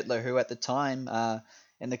Brad Fittler, who at the time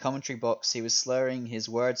in the commentary box, he was slurring his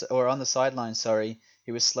words, or on the sideline, sorry,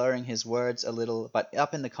 he was slurring his words a little, but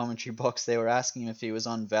up in the commentary box, they were asking him if he was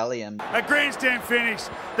on Valium. A grandstand finish.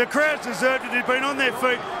 The crowd's deserved it. They've been on their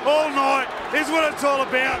feet all night. Is what it's all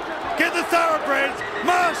about. Get the thoroughbreds.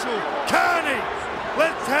 Marshall, Carney.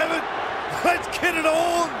 Let's have it. Let's get it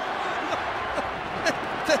on.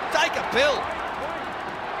 Take a pill.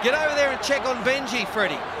 Get over there and check on Benji,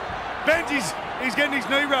 Freddie. He's getting his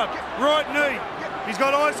knee rubbed. Right knee. He's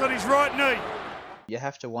got ice on his right knee. You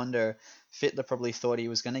have to wonder, Fittler probably thought he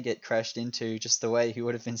was going to get crashed into just the way he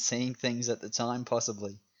would have been seeing things at the time,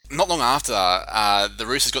 possibly. Not long after, the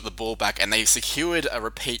Roosters got the ball back and they secured a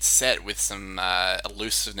repeat set with some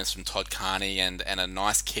elusiveness from Todd Carney and a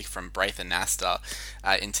nice kick from Braithen Nasta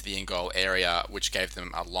into the in-goal area, which gave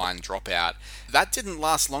them a line dropout. That didn't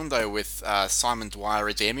last long, though, with Simon Dwyer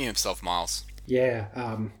redeeming himself, Miles. Yeah,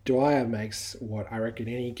 Dwyer makes what I reckon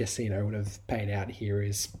any casino would have paid out here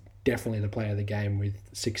is definitely the player of the game with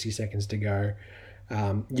 60 seconds to go.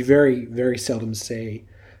 You very, very seldom see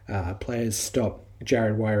players stop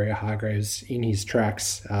Jared Waerea-Hargreaves in his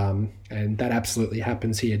tracks, and that absolutely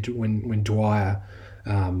happens here when Dwyer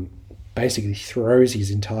basically throws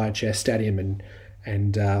his entire chest at him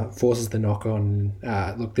and forces the knock on.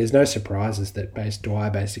 Look, there's no surprises that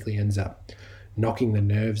Dwyer basically ends up knocking the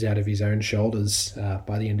nerves out of his own shoulders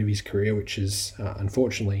by the end of his career, which is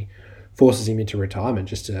unfortunately forces him into retirement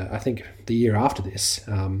just I think the year after this.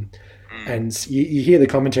 And you hear the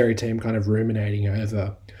commentary team kind of ruminating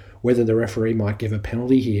over whether the referee might give a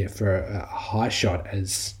penalty here for a high shot,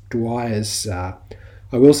 as Dwyer's, I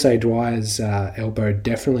will say Dwyer's elbow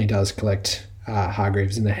definitely does collect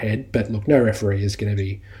Hargreaves in the head, but look, no referee is going to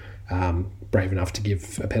be brave enough to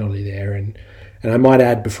give a penalty there. And I might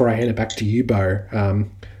add, before I hand it back to you, Bo,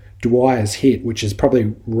 Dwyer's hit, which is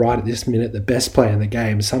probably right at this minute the best player in the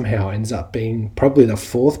game, somehow ends up being probably the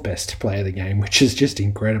fourth best player of the game, which is just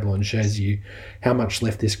incredible and shows you how much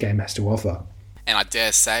left this game has to offer. And I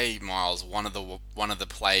dare say, Miles, one of the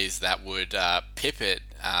plays that would pip it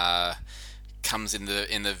comes in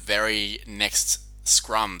the very next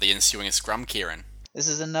scrum, the ensuing scrum, Kieran. This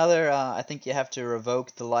is another, I think you have to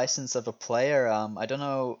revoke the license of a player. I don't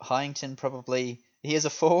know, Hyington probably, he is a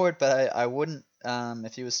forward, but I wouldn't,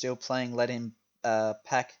 if he was still playing, let him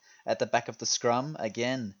pack at the back of the scrum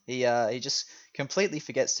again. He just completely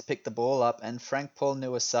forgets to pick the ball up, and Frank Paul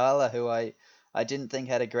Nuasala, who I didn't think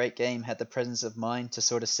had a great game, had the presence of mind to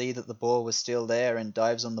sort of see that the ball was still there and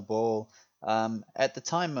dives on the ball. At the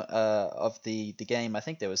time of the game, I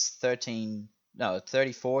think there was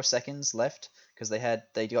 34 seconds left, because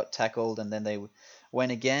they got tackled and then they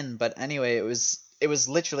went again. But anyway, it was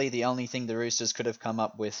literally the only thing the Roosters could have come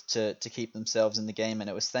up with to keep themselves in the game, and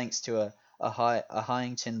it was thanks to a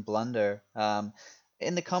Hyington blunder.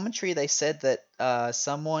 In the commentary, they said that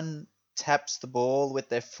someone tapped the ball with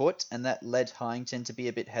their foot, and that led Hyington to be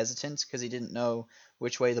a bit hesitant because he didn't know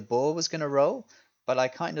which way the ball was going to roll. But I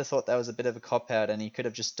kind of thought that was a bit of a cop-out, and he could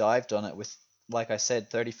have just dived on it with, like I said,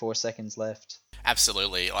 34 seconds left.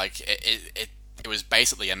 Absolutely. Like, it was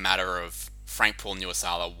basically a matter of Frank Paul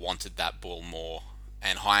Nuasala wanted that ball more,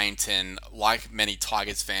 and Hyington, like many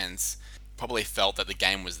Tigers fans, probably felt that the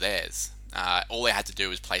game was theirs. All they had to do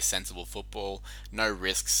was play sensible football, no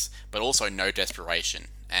risks, but also no desperation.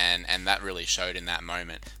 And that really showed in that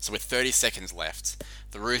moment. So with 30 seconds left,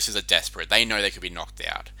 the Roosters are desperate. They know they could be knocked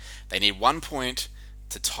out. They need 1 point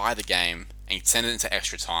to tie the game and send it into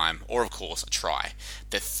extra time, or of course a try.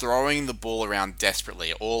 They're throwing the ball around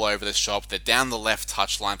desperately all over the shop. They're down the left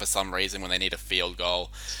touchline for some reason when they need a field goal.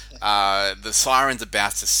 The siren's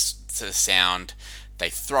about to sound. They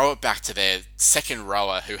throw it back to their second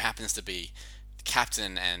rower, who happens to be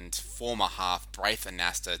captain and former half Braith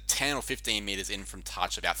Anasta, 10 or 15 metres in from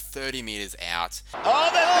touch, about 30 metres out. Oh,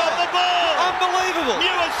 they've got the ball! Unbelievable!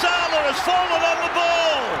 Nu'uausala has fallen on the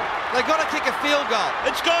ball! They've got to kick a field goal.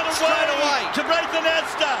 It's gone Straight away. to Braith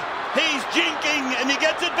Anasta. He's jinking and he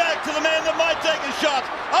gets it back to the man that might take a shot.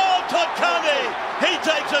 Oh, Todd Carney! He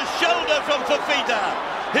takes a shoulder from Fafita.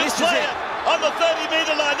 He'll play it on the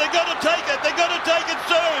 30-metre line. They've got to take it. They've got to take it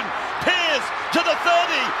soon. Pearce to the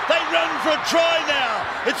 30. They run for a try now.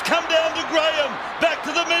 It's come down to Graham. Back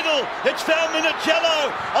to the middle. It's found Minicello.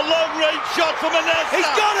 A long-range shot from Anasta. He's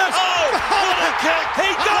got it! Oh, what a kick! He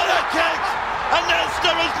got What a kick!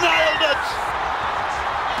 Anasta has nailed it.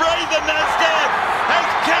 Braith Anasta has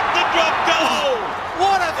kicked the drop goal.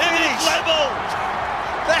 What a It is finish! levelled.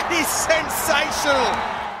 That is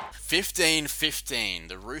sensational! 15-15,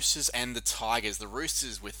 the Roosters and the Tigers. The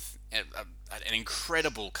Roosters with an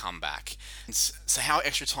incredible comeback. So how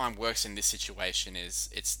extra time works in this situation is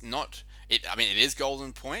it is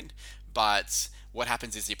golden point, but what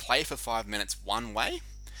happens is you play for 5 minutes one way,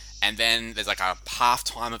 and then there's like a half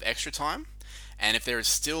time of extra time, and if there is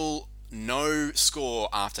still no score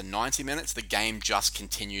after 90 minutes, the game just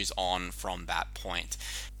continues on from that point.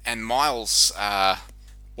 And Miles,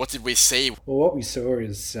 what did we see? Well, what we saw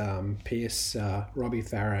is Pearce, Robbie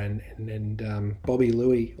Farah, and Bobby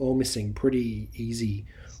Louis all missing pretty easy,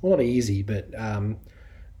 well, not easy, but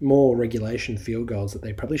more regulation field goals that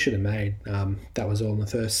they probably should have made. That was all in the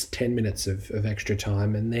first 10 minutes of extra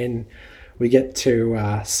time. And then we get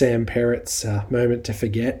to Sam Perrett's moment to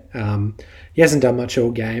forget. He hasn't done much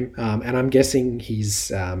all game, and I'm guessing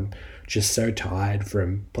he's just so tired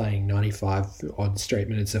from playing 95 odd straight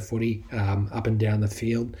minutes of footy up and down the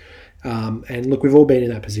field. And look, we've all been in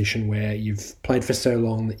that position where you've played for so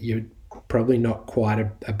long that you're probably not quite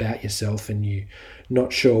about yourself and you're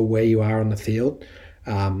not sure where you are on the field.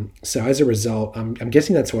 So as a result, I'm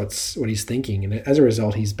guessing that's what he's thinking. And as a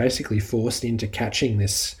result, he's basically forced into catching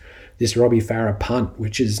this Robbie Farah punt,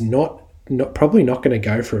 which is not probably not going to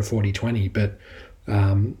go for a 40-20, but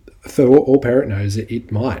for all Perrett knows,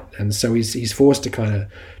 it might. And so he's forced to kind of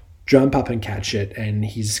jump up and catch it, and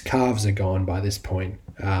his calves are gone by this point.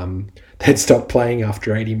 They'd stopped playing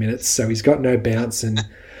after 80 minutes, so he's got no bounce, and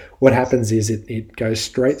what happens is it goes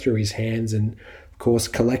straight through his hands and, of course,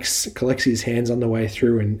 collects his hands on the way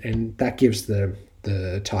through, and that gives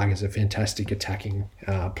the Tigers a fantastic attacking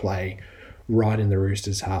play right in the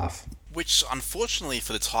Roosters' half. Which, unfortunately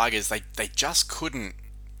for the Tigers, they just couldn't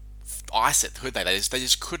ice it, could they? They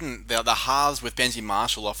just couldn't. The halves with Benji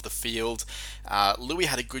Marshall off the field. Louis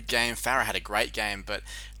had a good game. Farah had a great game, but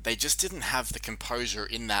they just didn't have the composure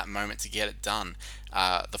in that moment to get it done.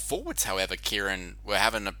 The forwards, however, Kieran, were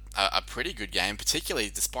having a pretty good game,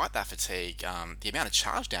 particularly despite that fatigue. The amount of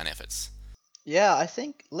charge down efforts. Yeah, I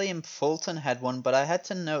think Liam Fulton had one, but I had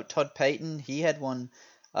to note Todd Payton, he had one.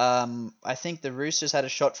 I think the Roosters had a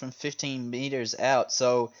shot from 15 metres out,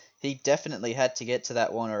 so he definitely had to get to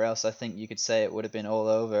that one, or else I think you could say it would have been all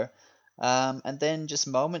over. And then just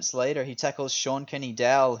moments later, he tackles Sean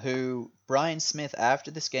Kenny-Dowell, who Brian Smith,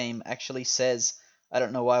 after this game, actually says, I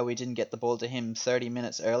don't know why we didn't get the ball to him 30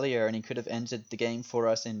 minutes earlier, and he could have ended the game for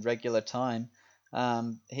us in regular time.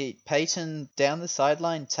 Payton down the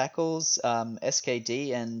sideline tackles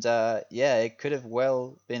SKD, and it could have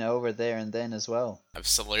well been over there and then as well.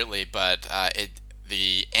 Absolutely, but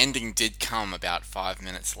the ending did come about 5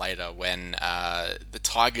 minutes later when the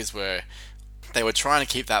Tigers were trying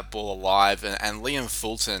to keep that ball alive, and Liam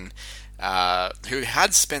Fulton, who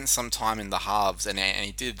had spent some time in the halves, and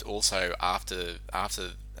he did also after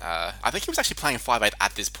I think he was actually playing 5'8"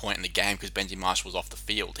 at this point in the game because Benji Marshall was off the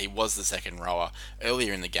field. He was the second rower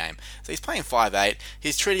earlier in the game. So he's playing 5'8".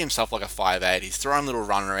 He's treating himself like a 5'8". He's throwing little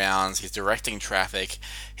runarounds. He's directing traffic.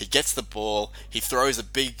 He gets the ball. He throws a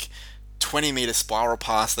big 20-metre spiral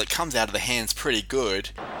pass that comes out of the hands pretty good.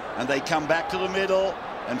 And they come back to the middle,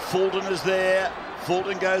 and Fulton is there.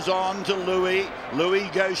 Fulton goes on to Louis. Louis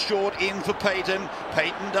goes short in for Payton.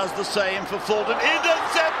 Payton does the same for Fulton.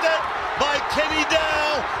 Intercepted by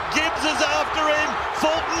Kenny-Dowell. Gibbs is after him.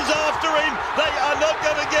 Fulton's after him. They are not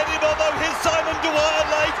going to get him, although here's Simon Dwyer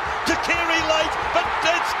late. Takiri late, but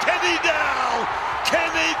it's Kenny Kenny Dowell!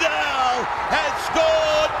 Kenny Dowell has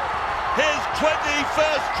scored his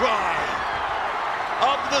 21st try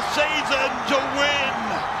of the season to win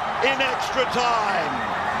in extra time.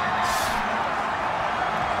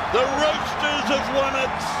 The Roosters have won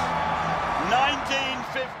it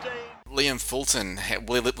 1915. Liam Fulton,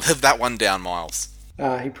 will he live that one down, Miles?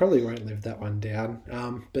 He probably won't live that one down.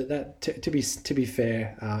 But that to be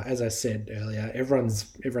fair, as I said earlier,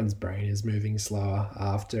 everyone's brain is moving slower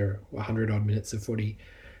after 100 odd minutes of footy,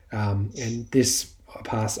 and this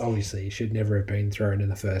pass obviously should never have been thrown in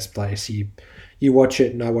the first place. You watch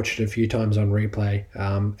it, and I watched it a few times on replay,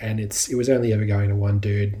 and it was only ever going to one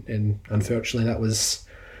dude, and unfortunately that was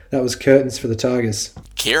curtains for the Tigers.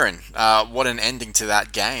 Kieran, what an ending to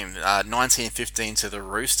that game. 19-15 to the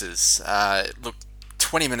Roosters. Look,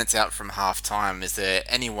 20 minutes out from half time, is there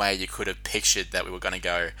any way you could have pictured that we were going to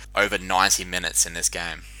go over 90 minutes in this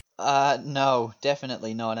game? No,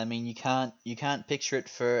 definitely not. I mean, you can't picture it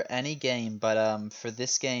for any game, but for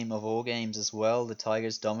this game of all games as well, the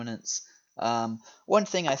Tigers' dominance. One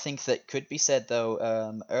thing I think that could be said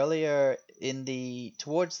though, earlier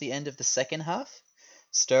towards the end of the second half,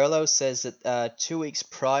 Sterlo says that 2 weeks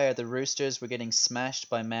prior the Roosters were getting smashed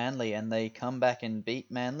by Manly, and they come back and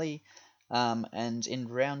beat Manly. And in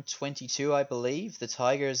round 22, I believe, the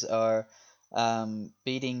Tigers are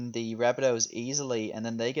beating the Rabbitohs easily, and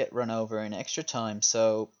then they get run over in extra time.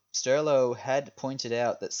 So Sterlo had pointed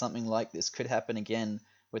out that something like this could happen again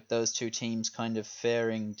with those two teams kind of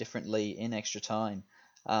faring differently in extra time.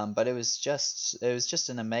 But it was just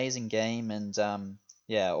an amazing game, and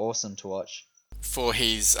awesome to watch. For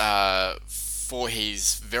his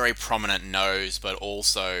very prominent nose, but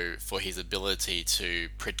also for his ability to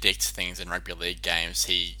predict things in rugby league games,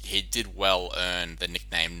 he did well earn the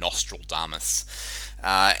nickname Nostradamus.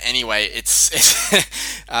 Anyway, it's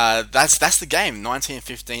that's the game.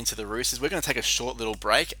 19-15 to the Roosters. We're going to take a short little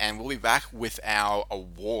break, and we'll be back with our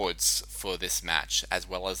awards for this match as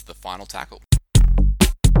well as the final tackle.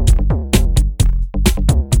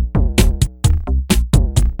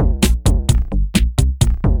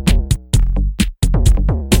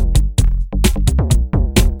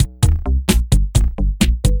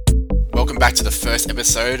 Back to the first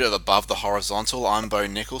episode of Above the Horizontal. I'm Bo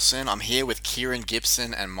Nicholson. I'm here with Kieran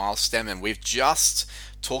Gibson and Miles Stem, and we've just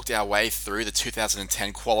talked our way through the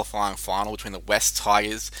 2010 qualifying final between the West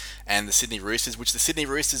Tigers and the Sydney Roosters, which the Sydney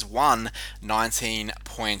Roosters won 19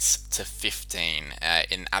 points to 15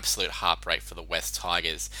 in absolute heartbreak for the West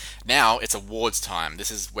Tigers. Now it's awards time. This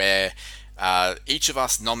is where each of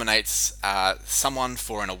us nominates someone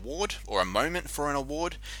for an award or a moment for an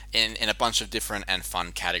award in a bunch of different and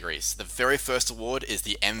fun categories. The very first award is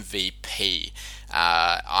the MVP.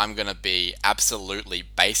 I'm going to be absolutely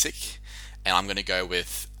basic, and I'm going to go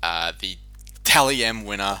with the Dally M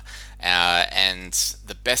winner and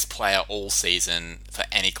the best player all season for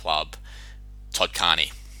any club, Todd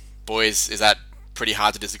Carney. Boys, is that pretty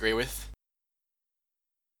hard to disagree with?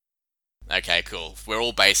 Okay, cool. We're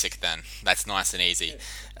all basic then. That's nice and easy.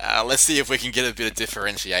 Let's see if we can get a bit of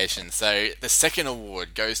differentiation. So the second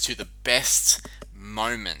award goes to the best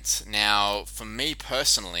moment. Now, for me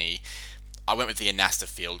personally, I went with the Anasta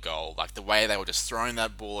field goal. Like the way they were just throwing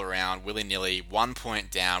that ball around willy-nilly, 1 point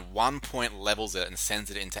down, 1 point levels it and sends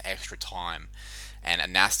it into extra time. And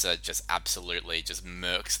Anasta just absolutely just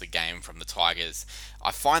murks the game from the Tigers.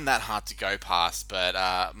 I find that hard to go past,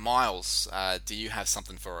 but Miles, do you have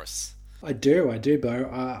something for us? I do,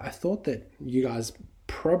 Bo. I thought that you guys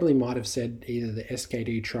probably might have said either the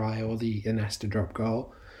SKD try or the Anasta drop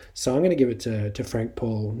goal. So I'm going to give it to Frank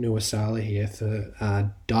Paul Nuwasala here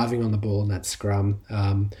for diving on the ball in that scrum.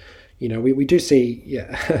 We do see,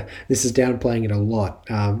 this is downplaying it a lot.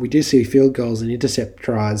 We do see field goals and intercept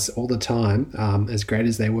tries all the time, as great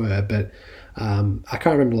as they were, but I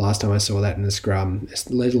can't remember the last time I saw that in a scrum,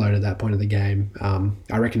 let alone at that point of the game.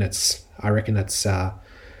 I reckon that's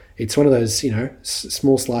it's one of those,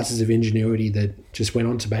 small slices of ingenuity that just went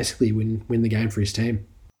on to basically win the game for his team.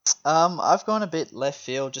 I've gone a bit left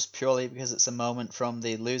field just purely because it's a moment from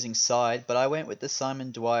the losing side, but I went with the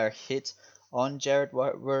Simon Dwyer hit on Jared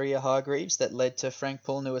Waerea-Hargreaves that led to Frank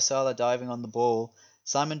Paul Nuwasala diving on the ball.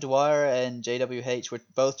 Simon Dwyer and JWH were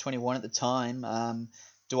both 21 at the time.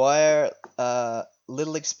 Dwyer,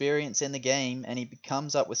 little experience in the game, and he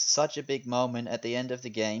comes up with such a big moment at the end of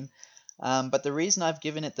the game. But the reason I've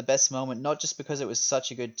given it the best moment, not just because it was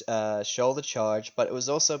such a good shoulder charge, but it was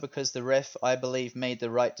also because the ref, I believe, made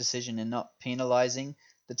the right decision in not penalising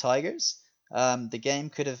the Tigers. The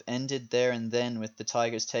game could have ended there and then with the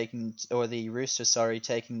Tigers the Roosters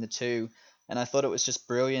taking the 2. And I thought it was just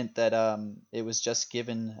brilliant that it was just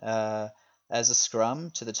given a as a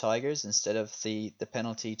scrum to the Tigers instead of the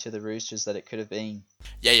penalty to the Roosters that it could have been.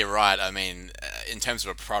 Yeah, you're right. I mean, in terms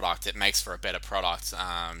of a product, it makes for a better product.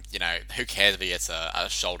 Who cares if he gets a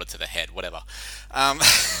shoulder to the head, whatever.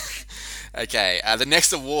 Okay, the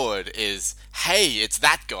next award is, hey, it's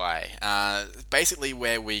that guy. Basically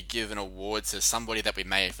where we give an award to somebody that we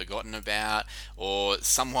may have forgotten about, or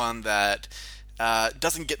someone that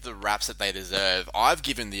doesn't get the raps that they deserve. I've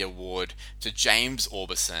given the award to James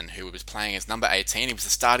Orbison, who was playing as number 18. He was the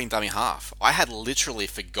starting dummy half. I had literally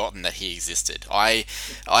forgotten that he existed. Mitch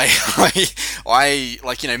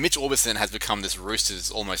Orbison has become this Roosters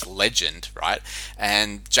almost legend, right?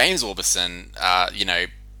 And James Orbison,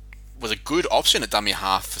 was a good option at dummy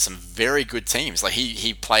half for some very good teams. Like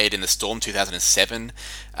he played in the Storm 2007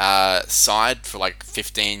 side for like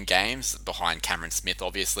 15 games behind Cameron Smith,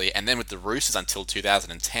 obviously, and then with the Roosters until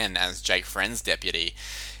 2010 as Jake Friend's deputy.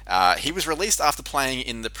 He was released after playing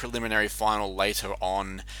in the preliminary final later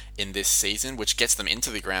on in this season, which gets them into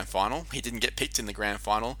the grand final. He didn't get picked in the grand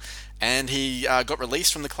final, and he got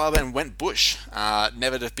released from the club and went bush,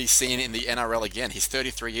 never to be seen in the NRL again. He's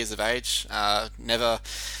 33 years of age,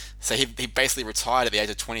 So he basically retired at the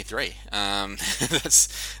age of 23.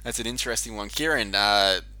 That's an interesting one. Kieran,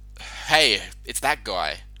 hey, it's that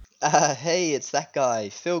guy. Hey, it's that guy.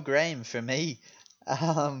 Phil Graham for me.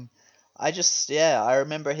 I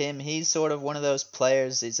remember him. He's sort of one of those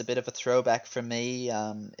players. He's a bit of a throwback for me.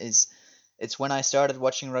 It's when I started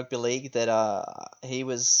watching rugby league that he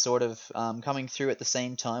was sort of coming through at the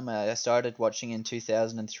same time. I started watching in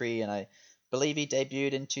 2003, and I believe he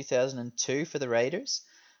debuted in 2002 for the Raiders.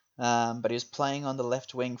 But he was playing on the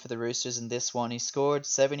left wing for the Roosters in this one. He scored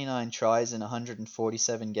 79 tries in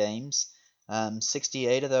 147 games.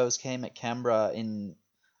 68 of those came at Canberra in,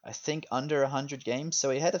 I think, under 100 games.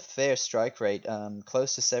 So he had a fair strike rate,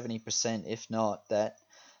 close to 70%, if not that.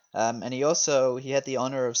 And he had the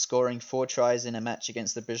honour of scoring 4 tries in a match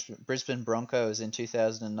against the Brisbane Broncos in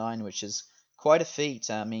 2009, which is quite a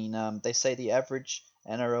feat. I mean, they say the average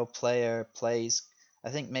NRL player plays, I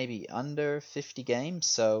think, maybe under 50 games,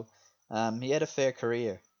 so he had a fair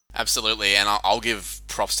career. Absolutely, and I'll give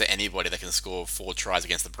props to anybody that can score 4 tries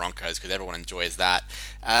against the Broncos, because everyone enjoys that.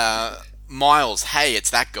 Miles, hey, it's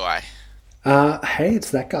that guy. Hey, it's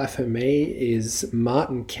that guy for me is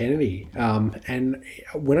Martin Kennedy. And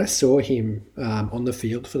when I saw him on the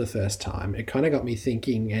field for the first time, it kind of got me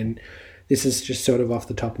thinking, and this is just sort of off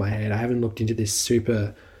the top of my head. I haven't looked into this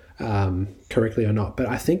super correctly or not, but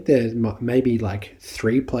I think there's maybe like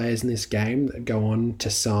 3 players in this game that go on to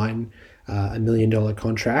sign $1 million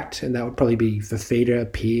contract, and that would probably be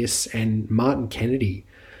Fifita, Pearce, and Martin Kennedy.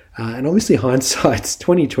 And obviously hindsight's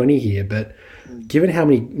 2020 here, but given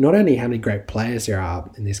not only how many great players there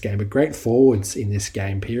are in this game, but great forwards in this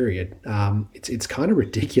game period, it's kind of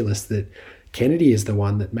ridiculous that Kennedy is the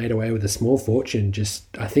one that made away with a small fortune just,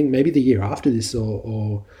 I think, maybe the year after this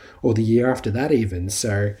or the year after that even.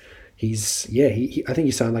 So I think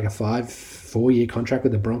he signed like a 4-year contract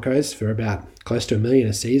with the Broncos for about close to $1 million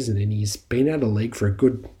a season, and he's been out of the league for a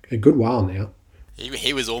good while now.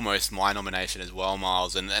 He was almost my nomination as well,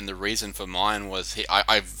 Miles, and the reason for mine was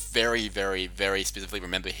I very, very, very specifically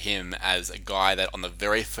remember him as a guy that on the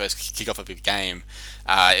very first kickoff of the game,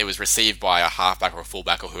 it was received by a halfback or a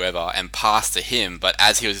fullback or whoever and passed to him, but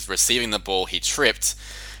as he was receiving the ball, he tripped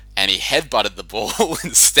and he headbutted the ball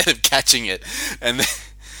instead of catching it, and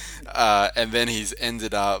then he's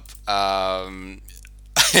ended up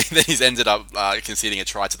conceding a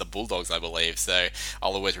try to the Bulldogs, I believe. So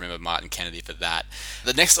I'll always remember Martin Kennedy for that.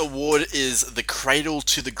 The next award is the Cradle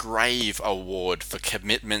to the Grave Award for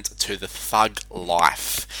commitment to the thug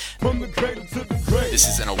life. This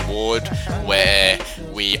is an award where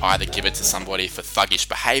we either give it to somebody for thuggish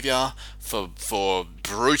behaviour, for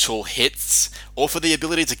brutal hits, or for the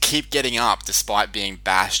ability to keep getting up despite being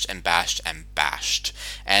bashed and bashed and bashed.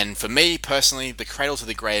 And for me, personally, the Cradle to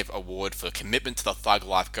the Grave Award for commitment to the thug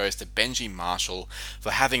life goes to Benji Marshall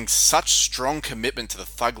for having such strong commitment to the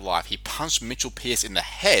thug life. He punched Mitchell Pearce in the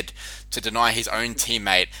head to deny his own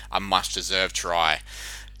teammate a much-deserved try.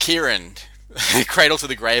 Kieran, Cradle to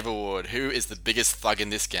the Grave Award, who is the biggest thug in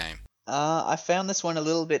this game? I found this one a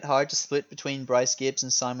little bit hard to split between Bryce Gibbs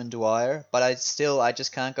and Simon Dwyer, but I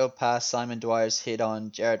just can't go past Simon Dwyer's hit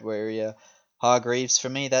on Jared Waerea-Hargreaves. For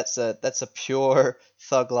me, that's a pure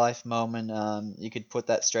thug life moment. You could put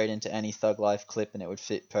that straight into any thug life clip and it would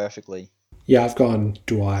fit perfectly. Yeah, I've gone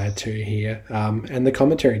Dwyer too here, and the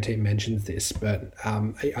commentary team mentions this, but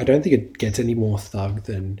I don't think it gets any more thug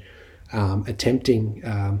than attempting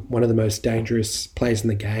one of the most dangerous plays in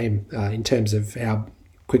the game in terms of how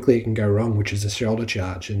quickly it can go wrong, which is a shoulder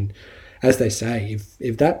charge. And as they say,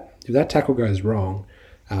 if that tackle goes wrong,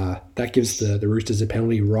 that gives the Roosters a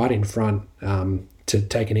penalty right in front to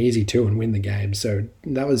take an easy 2 and win the game. So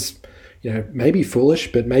that was, maybe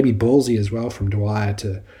foolish, but maybe ballsy as well from Dwyer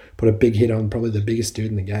to put a big hit on probably the biggest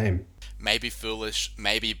dude in the game. Maybe foolish,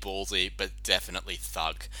 maybe ballsy, but definitely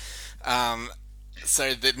thug.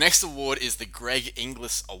 So the next award is the Greg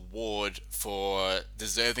Inglis Award for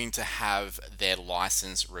deserving to have their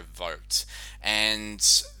license revoked. And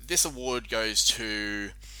this award goes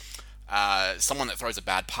to someone that throws a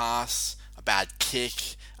bad pass, a bad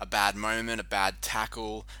kick, a bad moment, a bad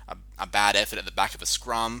tackle, a bad effort at the back of a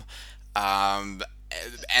scrum, and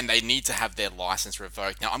they need to have their license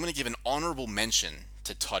revoked. Now, I'm going to give an honourable mention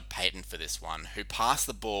to Todd Payten for this one, who passed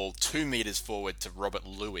the ball 2 metres forward to Robert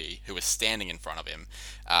Louis, who was standing in front of him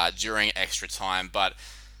during extra time. But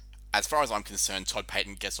as far as I'm concerned, Todd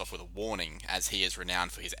Payten gets off with a warning, as he is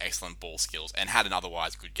renowned for his excellent ball skills and had an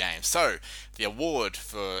otherwise good game. So,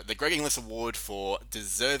 the Greg Inglis Award for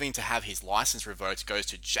deserving to have his license revoked goes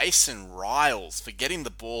to Jason Riles for getting the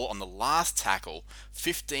ball on the last tackle,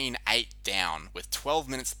 15-8 down, with 12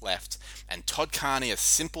 minutes left, and Todd Carney a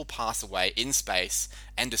simple pass away in space,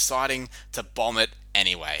 and deciding to bomb it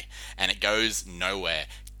anyway. And it goes nowhere.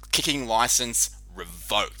 Kicking license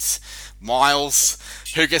revoked. Miles,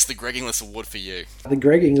 who gets the Greg Inglis Award for you? The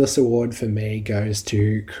Greg Inglis Award for me goes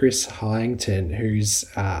to Chris Hyington, whose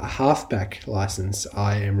halfback license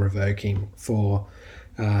I am revoking for.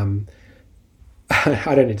 I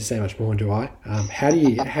don't need to say much more, do I? How do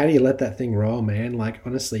you let that thing roll, man? Like,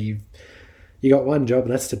 honestly, you got one job,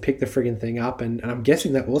 and that's to pick the friggin' thing up, and I'm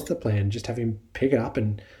guessing that was the plan, just have him pick it up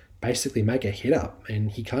and basically make a hit up,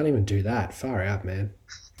 and he can't even do that. Far out, man.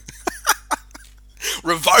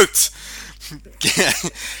 Revoked!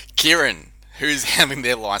 Kieran, who's having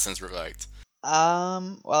their license revoked?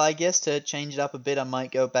 Well, I guess to change it up a bit, I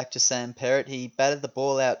might go back to Sam Perrott. He batted the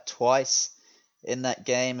ball out twice in that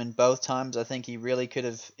game, and both times I think he really could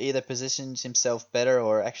have either positioned himself better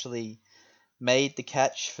or actually made the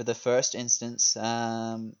catch for the first instance.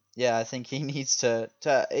 I think he needs to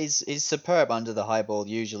he's superb under the high ball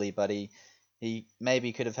usually, but he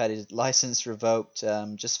maybe could have had his license revoked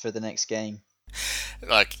just for the next game.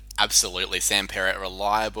 Like, absolutely, Sam Perrott,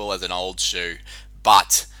 reliable as an old shoe,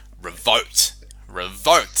 but revoked.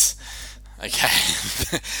 Okay,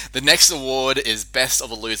 the next award is Best of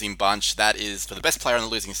a Losing Bunch. That is for the best player on the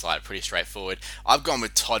losing side, pretty straightforward. I've gone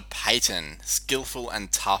with Todd Payten, skillful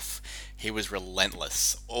and tough. He was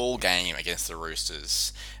relentless all game against the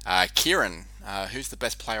Roosters. Kieran, who's the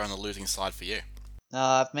best player on the losing side for you?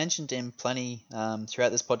 I've mentioned him plenty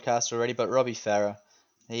throughout this podcast already, but Robbie Farah.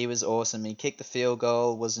 He was awesome. He kicked the field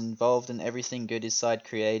goal, was involved in everything good his side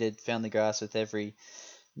created, found the grass with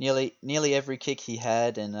nearly every kick he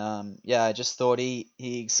had, and I just thought he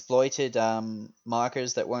exploited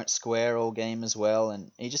markers that weren't square all game as well, and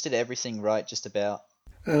he just did everything right just about.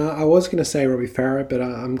 I was going to say Robbie Farah, but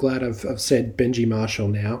I'm glad I've said Benji Marshall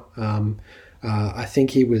now. I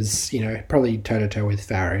think he was, probably toe-to-toe with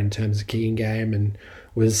Farah in terms of kicking game, and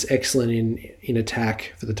was excellent in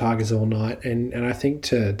attack for the Tigers all night. And I think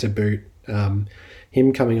to boot,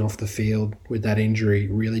 him coming off the field with that injury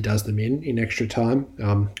really does them in extra time,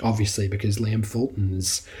 obviously because Liam Fulton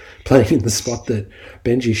is playing in the spot that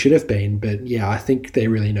Benji should have been. But yeah, I think they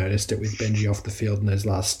really noticed it with Benji off the field in those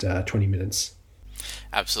last 20 minutes.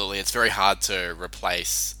 Absolutely. It's very hard to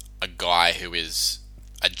replace a guy who is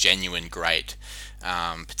a genuine great,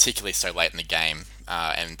 particularly so late in the game.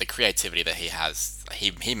 And the creativity that he has,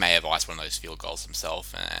 he may have iced one of those field goals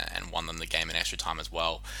himself and won them the game in extra time as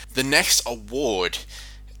well. The next award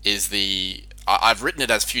is I've written it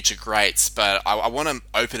as Future Greats, but I want to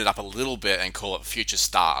open it up a little bit and call it Future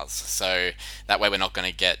Stars. So that way we're not going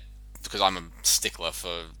to get, because I'm a stickler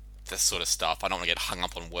for this sort of stuff, I don't want to get hung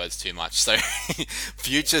up on words too much. So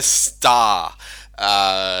Future Star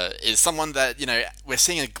is someone that, we're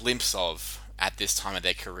seeing a glimpse of at this time of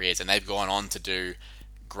their careers, and they've gone on to do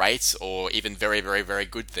great or even very, very, very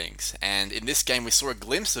good things. And in this game, we saw a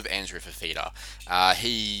glimpse of Andrew Fifita.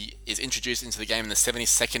 He is introduced into the game in the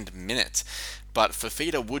 72nd minute, but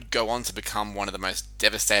Fifita would go on to become one of the most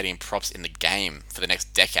devastating props in the game for the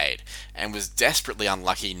next decade, and was desperately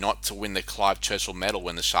unlucky not to win the Clive Churchill medal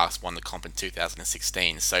when the Sharks won the comp in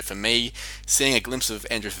 2016. So for me, seeing a glimpse of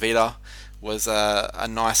Andrew Fifita was a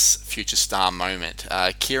nice future star moment.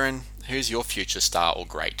 Kieran, who's your future star or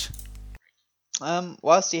great?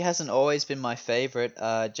 Whilst he hasn't always been my favourite,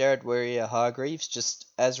 Jared Warrior-Hargreaves, just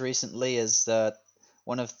as recently as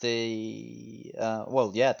one of the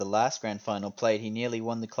last grand final played, he nearly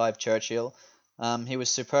won the Clive Churchill. He was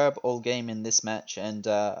superb all game in this match, and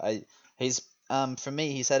he's For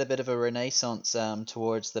me, he's had a bit of a renaissance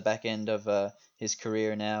towards the back end of his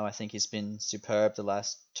career now. I think he's been superb the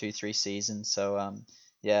last 2-3 seasons. So,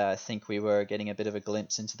 yeah, I think we were getting a bit of a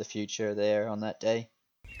glimpse into the future there on that day.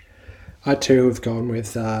 I too have gone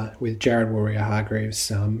with Jared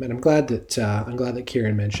Warrior-Hargreaves, and I'm glad that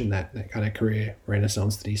Kieran mentioned that kind of career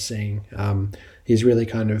renaissance that he's seeing. He's really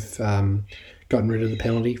kind of gotten rid of the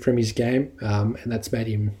penalty from his game, and that's made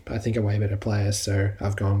him, I think, a way better player. So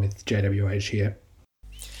I've gone with JWH here.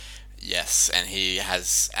 Yes, and he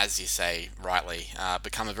has, as you say rightly,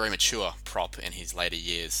 become a very mature prop in his later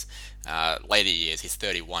years. He's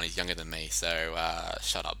 31, he's younger than me, so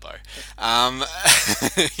shut up, Bo.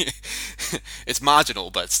 It's marginal,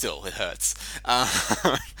 but still, it hurts.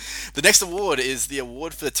 The next award is the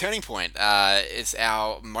award for the turning point. It's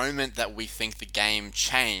our moment that we think the game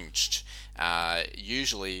changed,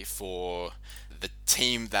 usually for the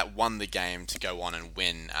team that won the game to go on and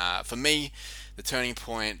win. For me, the turning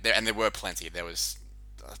point, and there were plenty, there was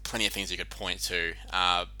plenty of things you could point to,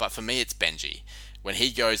 but for me it's Benji. When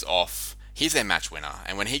he goes off, he's their match winner,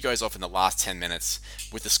 and when he goes off in the last 10 minutes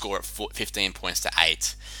with the score at 15 points to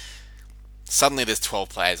 8, suddenly there's 12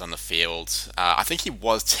 players on the field. I think he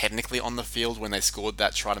was technically on the field when they scored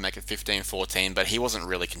that try to make it 15-14, but he wasn't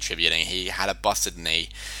really contributing. He had a busted knee.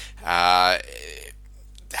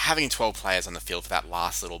 Having 12 players on the field for that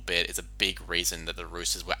last little bit is a big reason that the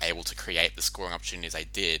Roosters were able to create the scoring opportunities they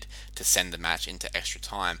did to send the match into extra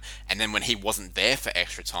time. And then when he wasn't there for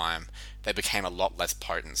extra time, they became a lot less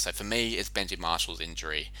potent. So for me, it's Benji Marshall's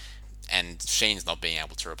injury and Sheen's not being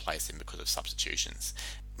able to replace him because of substitutions.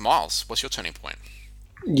 Miles, what's your turning point?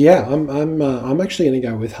 Yeah, I'm actually going to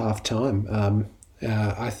go with half time.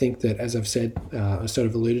 I think that, as I've said, I sort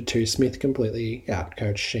of alluded to, Smith completely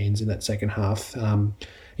outcoached Sheens in that second half.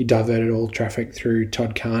 He diverted all traffic through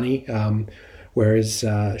Todd Carney, whereas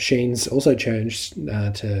Sheens also changed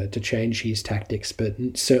to change his tactics, but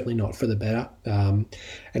certainly not for the better. And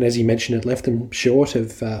as you mentioned, it left them short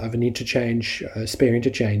of an interchange, a spare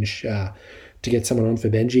interchange, to get someone on for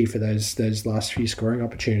Benji for those last few scoring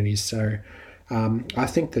opportunities. So I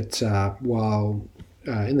think that while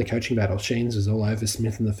in the coaching battle, Sheens was all over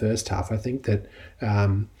Smith in the first half, I think that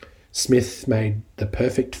Smith made the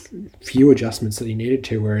perfect few adjustments that he needed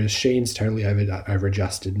to, whereas Sheens totally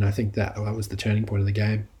over-adjusted, and I think that was the turning point of the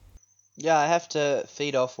game. Yeah, I have to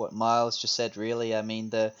feed off what Miles just said, really. I mean,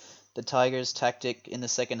 the Tigers' tactic in the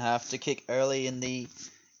second half to kick early in the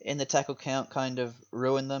tackle count kind of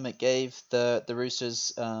ruined them. It gave the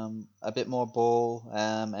Roosters a bit more ball,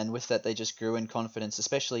 and with that they just grew in confidence,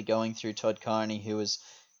 especially going through Todd Carney, who is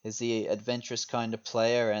the adventurous kind of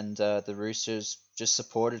player, and the Roosters just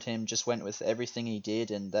supported him, just went with everything he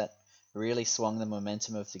did, and that really swung the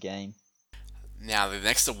momentum of the game. Now, the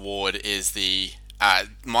next award is the...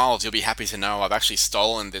 Miles, you'll be happy to know I've actually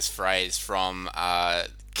stolen this phrase from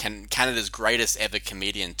Canada's greatest ever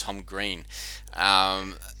comedian, Tom Green.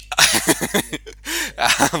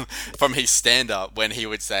 From his stand-up, when he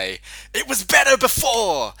would say, "It was better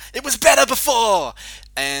before! It was better before!"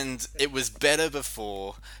 And "it was better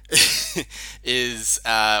before" is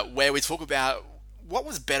where we talk about what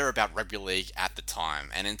was better about rugby league at the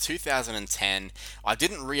time. And in 2010, I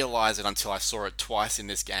didn't realise it until I saw it twice in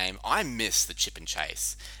this game. I missed the chip and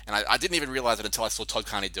chase. And I didn't even realise it until I saw Todd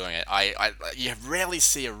Carney doing it. You rarely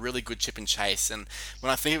see a really good chip and chase. And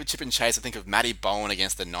when I think of a chip and chase, I think of Matty Bowen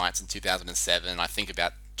against the Knights in 2007. I think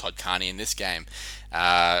about Todd Carney in this game.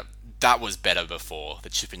 That was better before, the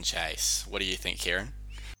chip and chase. What do you think, Kieran?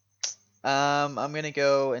 I'm going to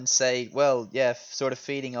go and say, well, yeah, sort of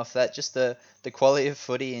feeding off that, just the quality of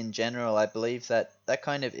footy in general. I believe that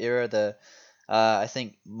kind of era, I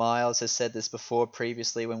think Miles has said this before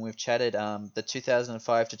previously when we've chatted, the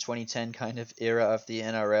 2005 to 2010 kind of era of the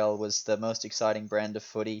NRL was the most exciting brand of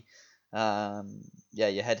footy.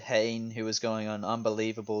 You had Hayne, who was going on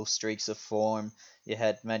unbelievable streaks of form. You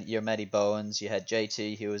had your Matty Bowens, you had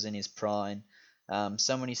JT, who was in his prime.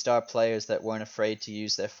 So many star players that weren't afraid to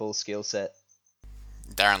use their full skill set.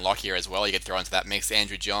 Darren Lockyer as well, you could throw into that mix.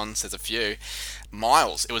 Andrew Johns, there's a few.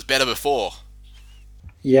 Miles, it was better before.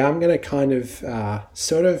 Yeah, I'm going to kind of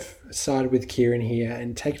sort of side with Kieran here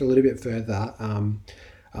and take it a little bit further.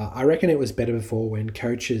 I reckon it was better before when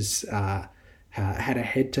coaches had a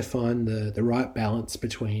head to find the right balance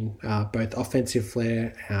between both offensive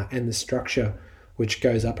flair and the structure which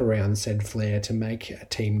goes up around said flair to make a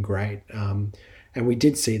team great. And we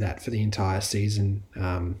did see that for the entire season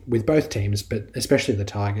with both teams, but especially the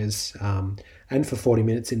Tigers. And for 40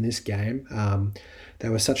 minutes in this game, they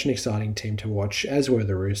were such an exciting team to watch, as were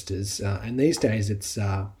the Roosters. And these days, it's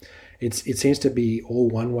it seems to be all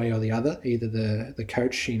one way or the other. Either the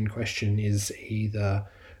coach in question is either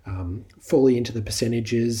fully into the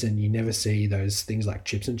percentages, and you never see those things like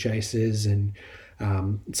chips and chases and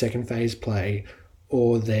second phase play,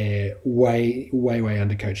 or they're way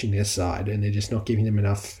undercoaching their side, and they're just not giving them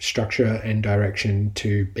enough structure and direction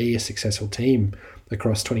to be a successful team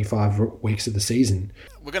across 25 weeks of the season.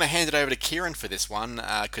 We're going to hand it over to Kieran for this one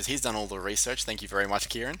because he's done all the research. Thank you very much,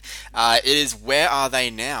 Kieran. It is Where Are They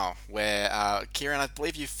Now? Where, Kieran, I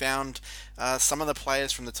believe you found some of the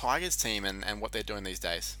players from the Tigers team and what they're doing these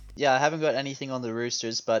days. Yeah, I haven't got anything on the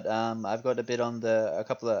Roosters, but I've got a bit on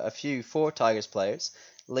four Tigers players.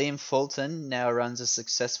 Liam Fulton now runs a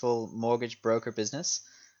successful mortgage broker business.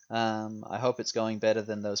 I hope it's going better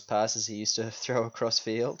than those passes he used to throw across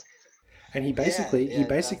field. And he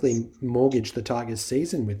basically mortgaged the Tigers'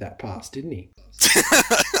 season with that pass, didn't he?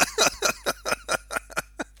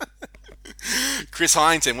 Chris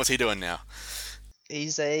Hyington, what's he doing now?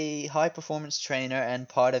 He's a high-performance trainer and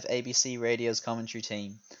part of ABC Radio's commentary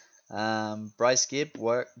team. Bryce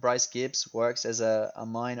Gibbs works as a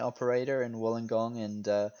mine operator in Wollongong,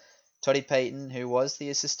 and Toddy Payton, who was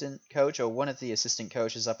the assistant coach or one of the assistant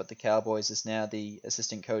coaches up at the Cowboys, is now the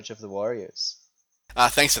assistant coach of the Warriors.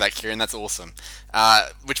 Thanks for that, Kieran. That's awesome.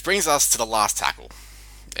 Which brings us to the last tackle.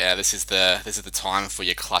 Yeah, this is the time for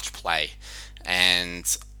your clutch play,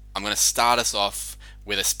 and I'm going to start us off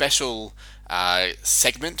with a special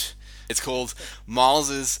segment. It's called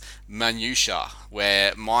Miles's Minutia,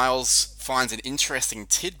 where Miles finds an interesting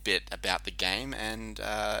tidbit about the game and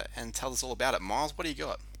tells us all about it. Miles, what do you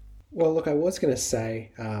got? Well, look, I was going to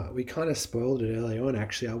say, we kind of spoiled it early on,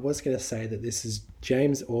 actually. I was going to say that this is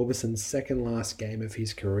James Orbison's second last game of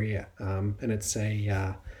his career, and it's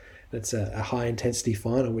a high-intensity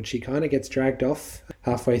final, which he kind of gets dragged off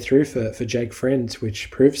halfway through for Jake Friends, which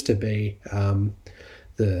proves to be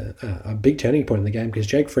a big turning point in the game, because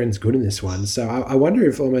Jake Friend's good in this one. So I wonder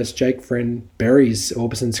if almost Jake Friend buries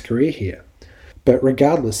Orbison's career here. But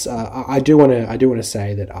regardless, I do want to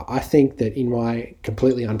say that I think that, in my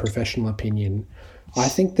completely unprofessional opinion, I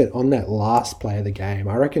think that on that last play of the game,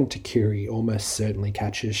 I reckon Takuri almost certainly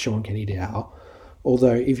catches Sean Kenny-Dow.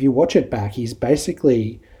 Although if you watch it back, he's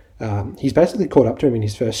basically caught up to him in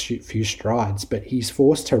his first few strides, but he's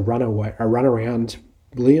forced to run around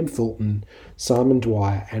Liam Fulton, Simon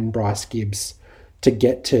Dwyer, and Bryce Gibbs to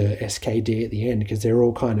get to SKD at the end, because they're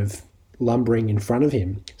all kind of lumbering in front of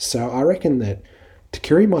him. So I reckon that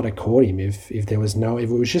Takuri might have caught him if it was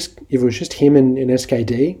just him and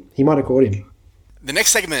SKD, he might have caught him. The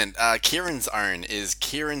next segment, Kieran's own, is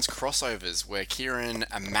Kieran's Crossovers, where Kieran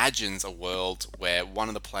imagines a world where one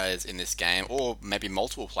of the players in this game, or maybe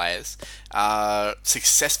multiple players, are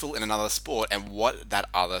successful in another sport, and what that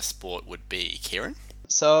other sport would be. Kieran?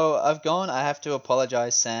 So I have to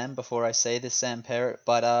apologise, Sam, before I say this, Sam Parrott,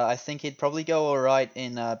 but I think he'd probably go alright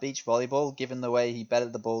in beach volleyball, given the way he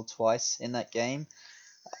batted the ball twice in that game.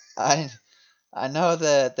 I know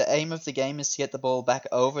the aim of the game is to get the ball back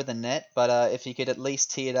over the net, but if he could at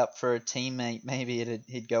least tee it up for a teammate, maybe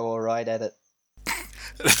he'd go alright at it.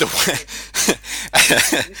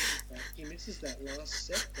 He misses that last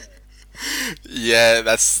set, though. Yeah,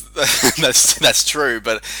 that's true.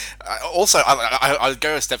 But also, I'd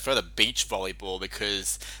go a step further. Beach volleyball,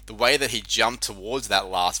 because the way that he jumped towards that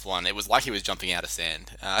last one, it was like he was jumping out of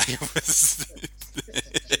sand. It was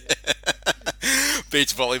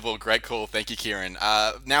beach volleyball. Great call. Thank you, Kieran.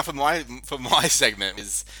 Now for my segment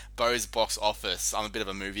is Bo's box office. I'm a bit of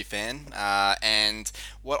a movie fan, and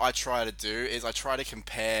what I try to do is I try to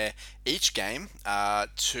compare each game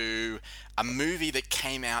to a movie that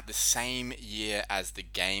came out the same year as the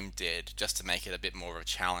game did, just to make it a bit more of a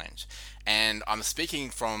challenge. And I'm speaking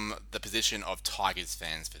from the position of Tigers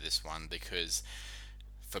fans for this one, because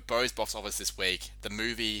for Bo's box office this week, the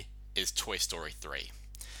movie is Toy Story 3.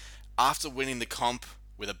 After winning the comp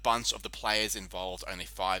with a bunch of the players involved only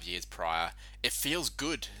 5 years prior, it feels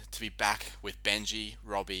good to be back with Benji,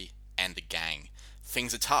 Robbie, and the gang.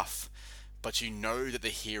 Things are tough, but you know that the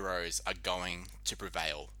heroes are going to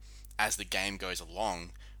prevail. As the game goes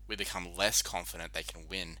along, we become less confident they can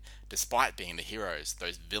win. Despite being the heroes,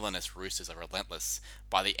 those villainous Roosters are relentless.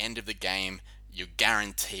 By the end of the game, you're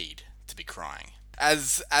guaranteed to be crying.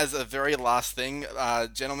 As a very last thing,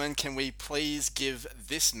 gentlemen, can we please give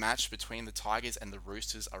this match between the Tigers and the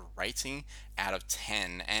Roosters a rating out of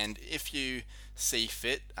 10? And if you see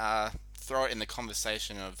fit, throw it in the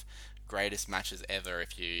conversation of greatest matches ever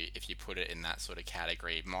if you put it in that sort of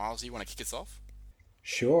category. Miles, you want to kick us off?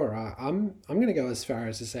 Sure. I'm going to go as far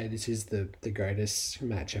as to say this is the greatest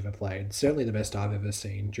match ever played. Certainly the best I've ever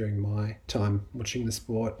seen during my time watching the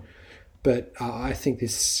sport. But I think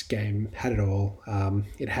this game had it all.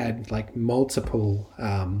 It had like multiple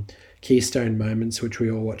keystone moments, which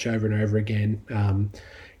we all watch over and over again.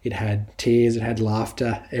 It had tears, it had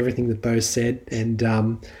laughter, everything that Bo said, and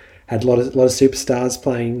had a lot of superstars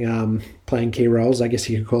playing key roles. I guess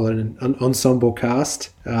you could call it an ensemble cast.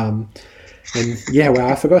 And yeah, well,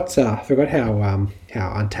 I forgot how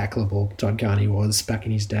untacklable Todd Carney was back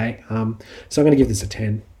in his day. So I'm going to give this a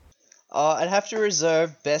 10. I'd have to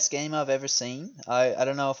reserve best game I've ever seen. I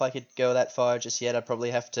don't know if I could go that far just yet. I'd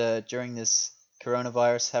probably have to, during this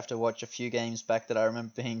coronavirus, have to watch a few games back that I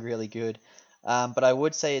remember being really good. But I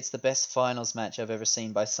would say it's the best finals match I've ever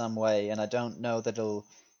seen by some way, and I don't know that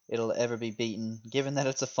it'll ever be beaten. Given that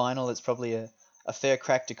it's a final, it's probably a fair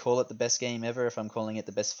crack to call it the best game ever if I'm calling it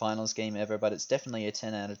the best finals game ever, but it's definitely a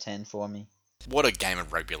 10 out of 10 for me. What a game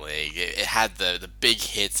of rugby league. It had the big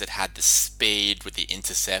hits, it had the speed with the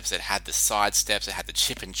intercepts, it had the sidesteps, it had the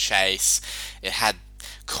chip and chase, it had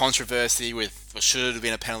controversy with should it have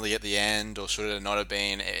been a penalty at the end or should it not have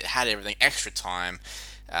been. It had everything, extra time,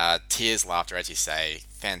 tears, laughter, as you say.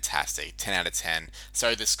 Fantastic, 10 out of 10.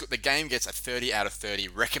 So the game gets a 30 out of 30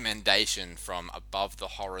 recommendation from Above the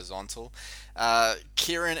Horizontal.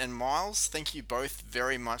 Kieran and Miles, thank you both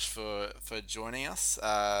very much for joining us.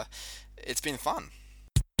 It's been fun.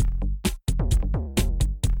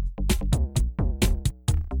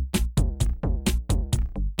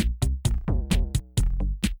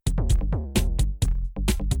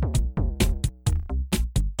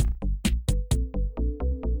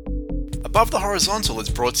 Above the Horizontal is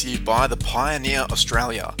brought to you by the Pioneer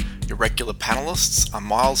Australia. Your regular panellists are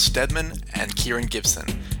Miles Stedman and Kieran Gibson.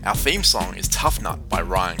 Our theme song is Tough Nut by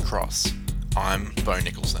Ryan Cross. I'm Bo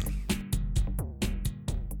Nicholson.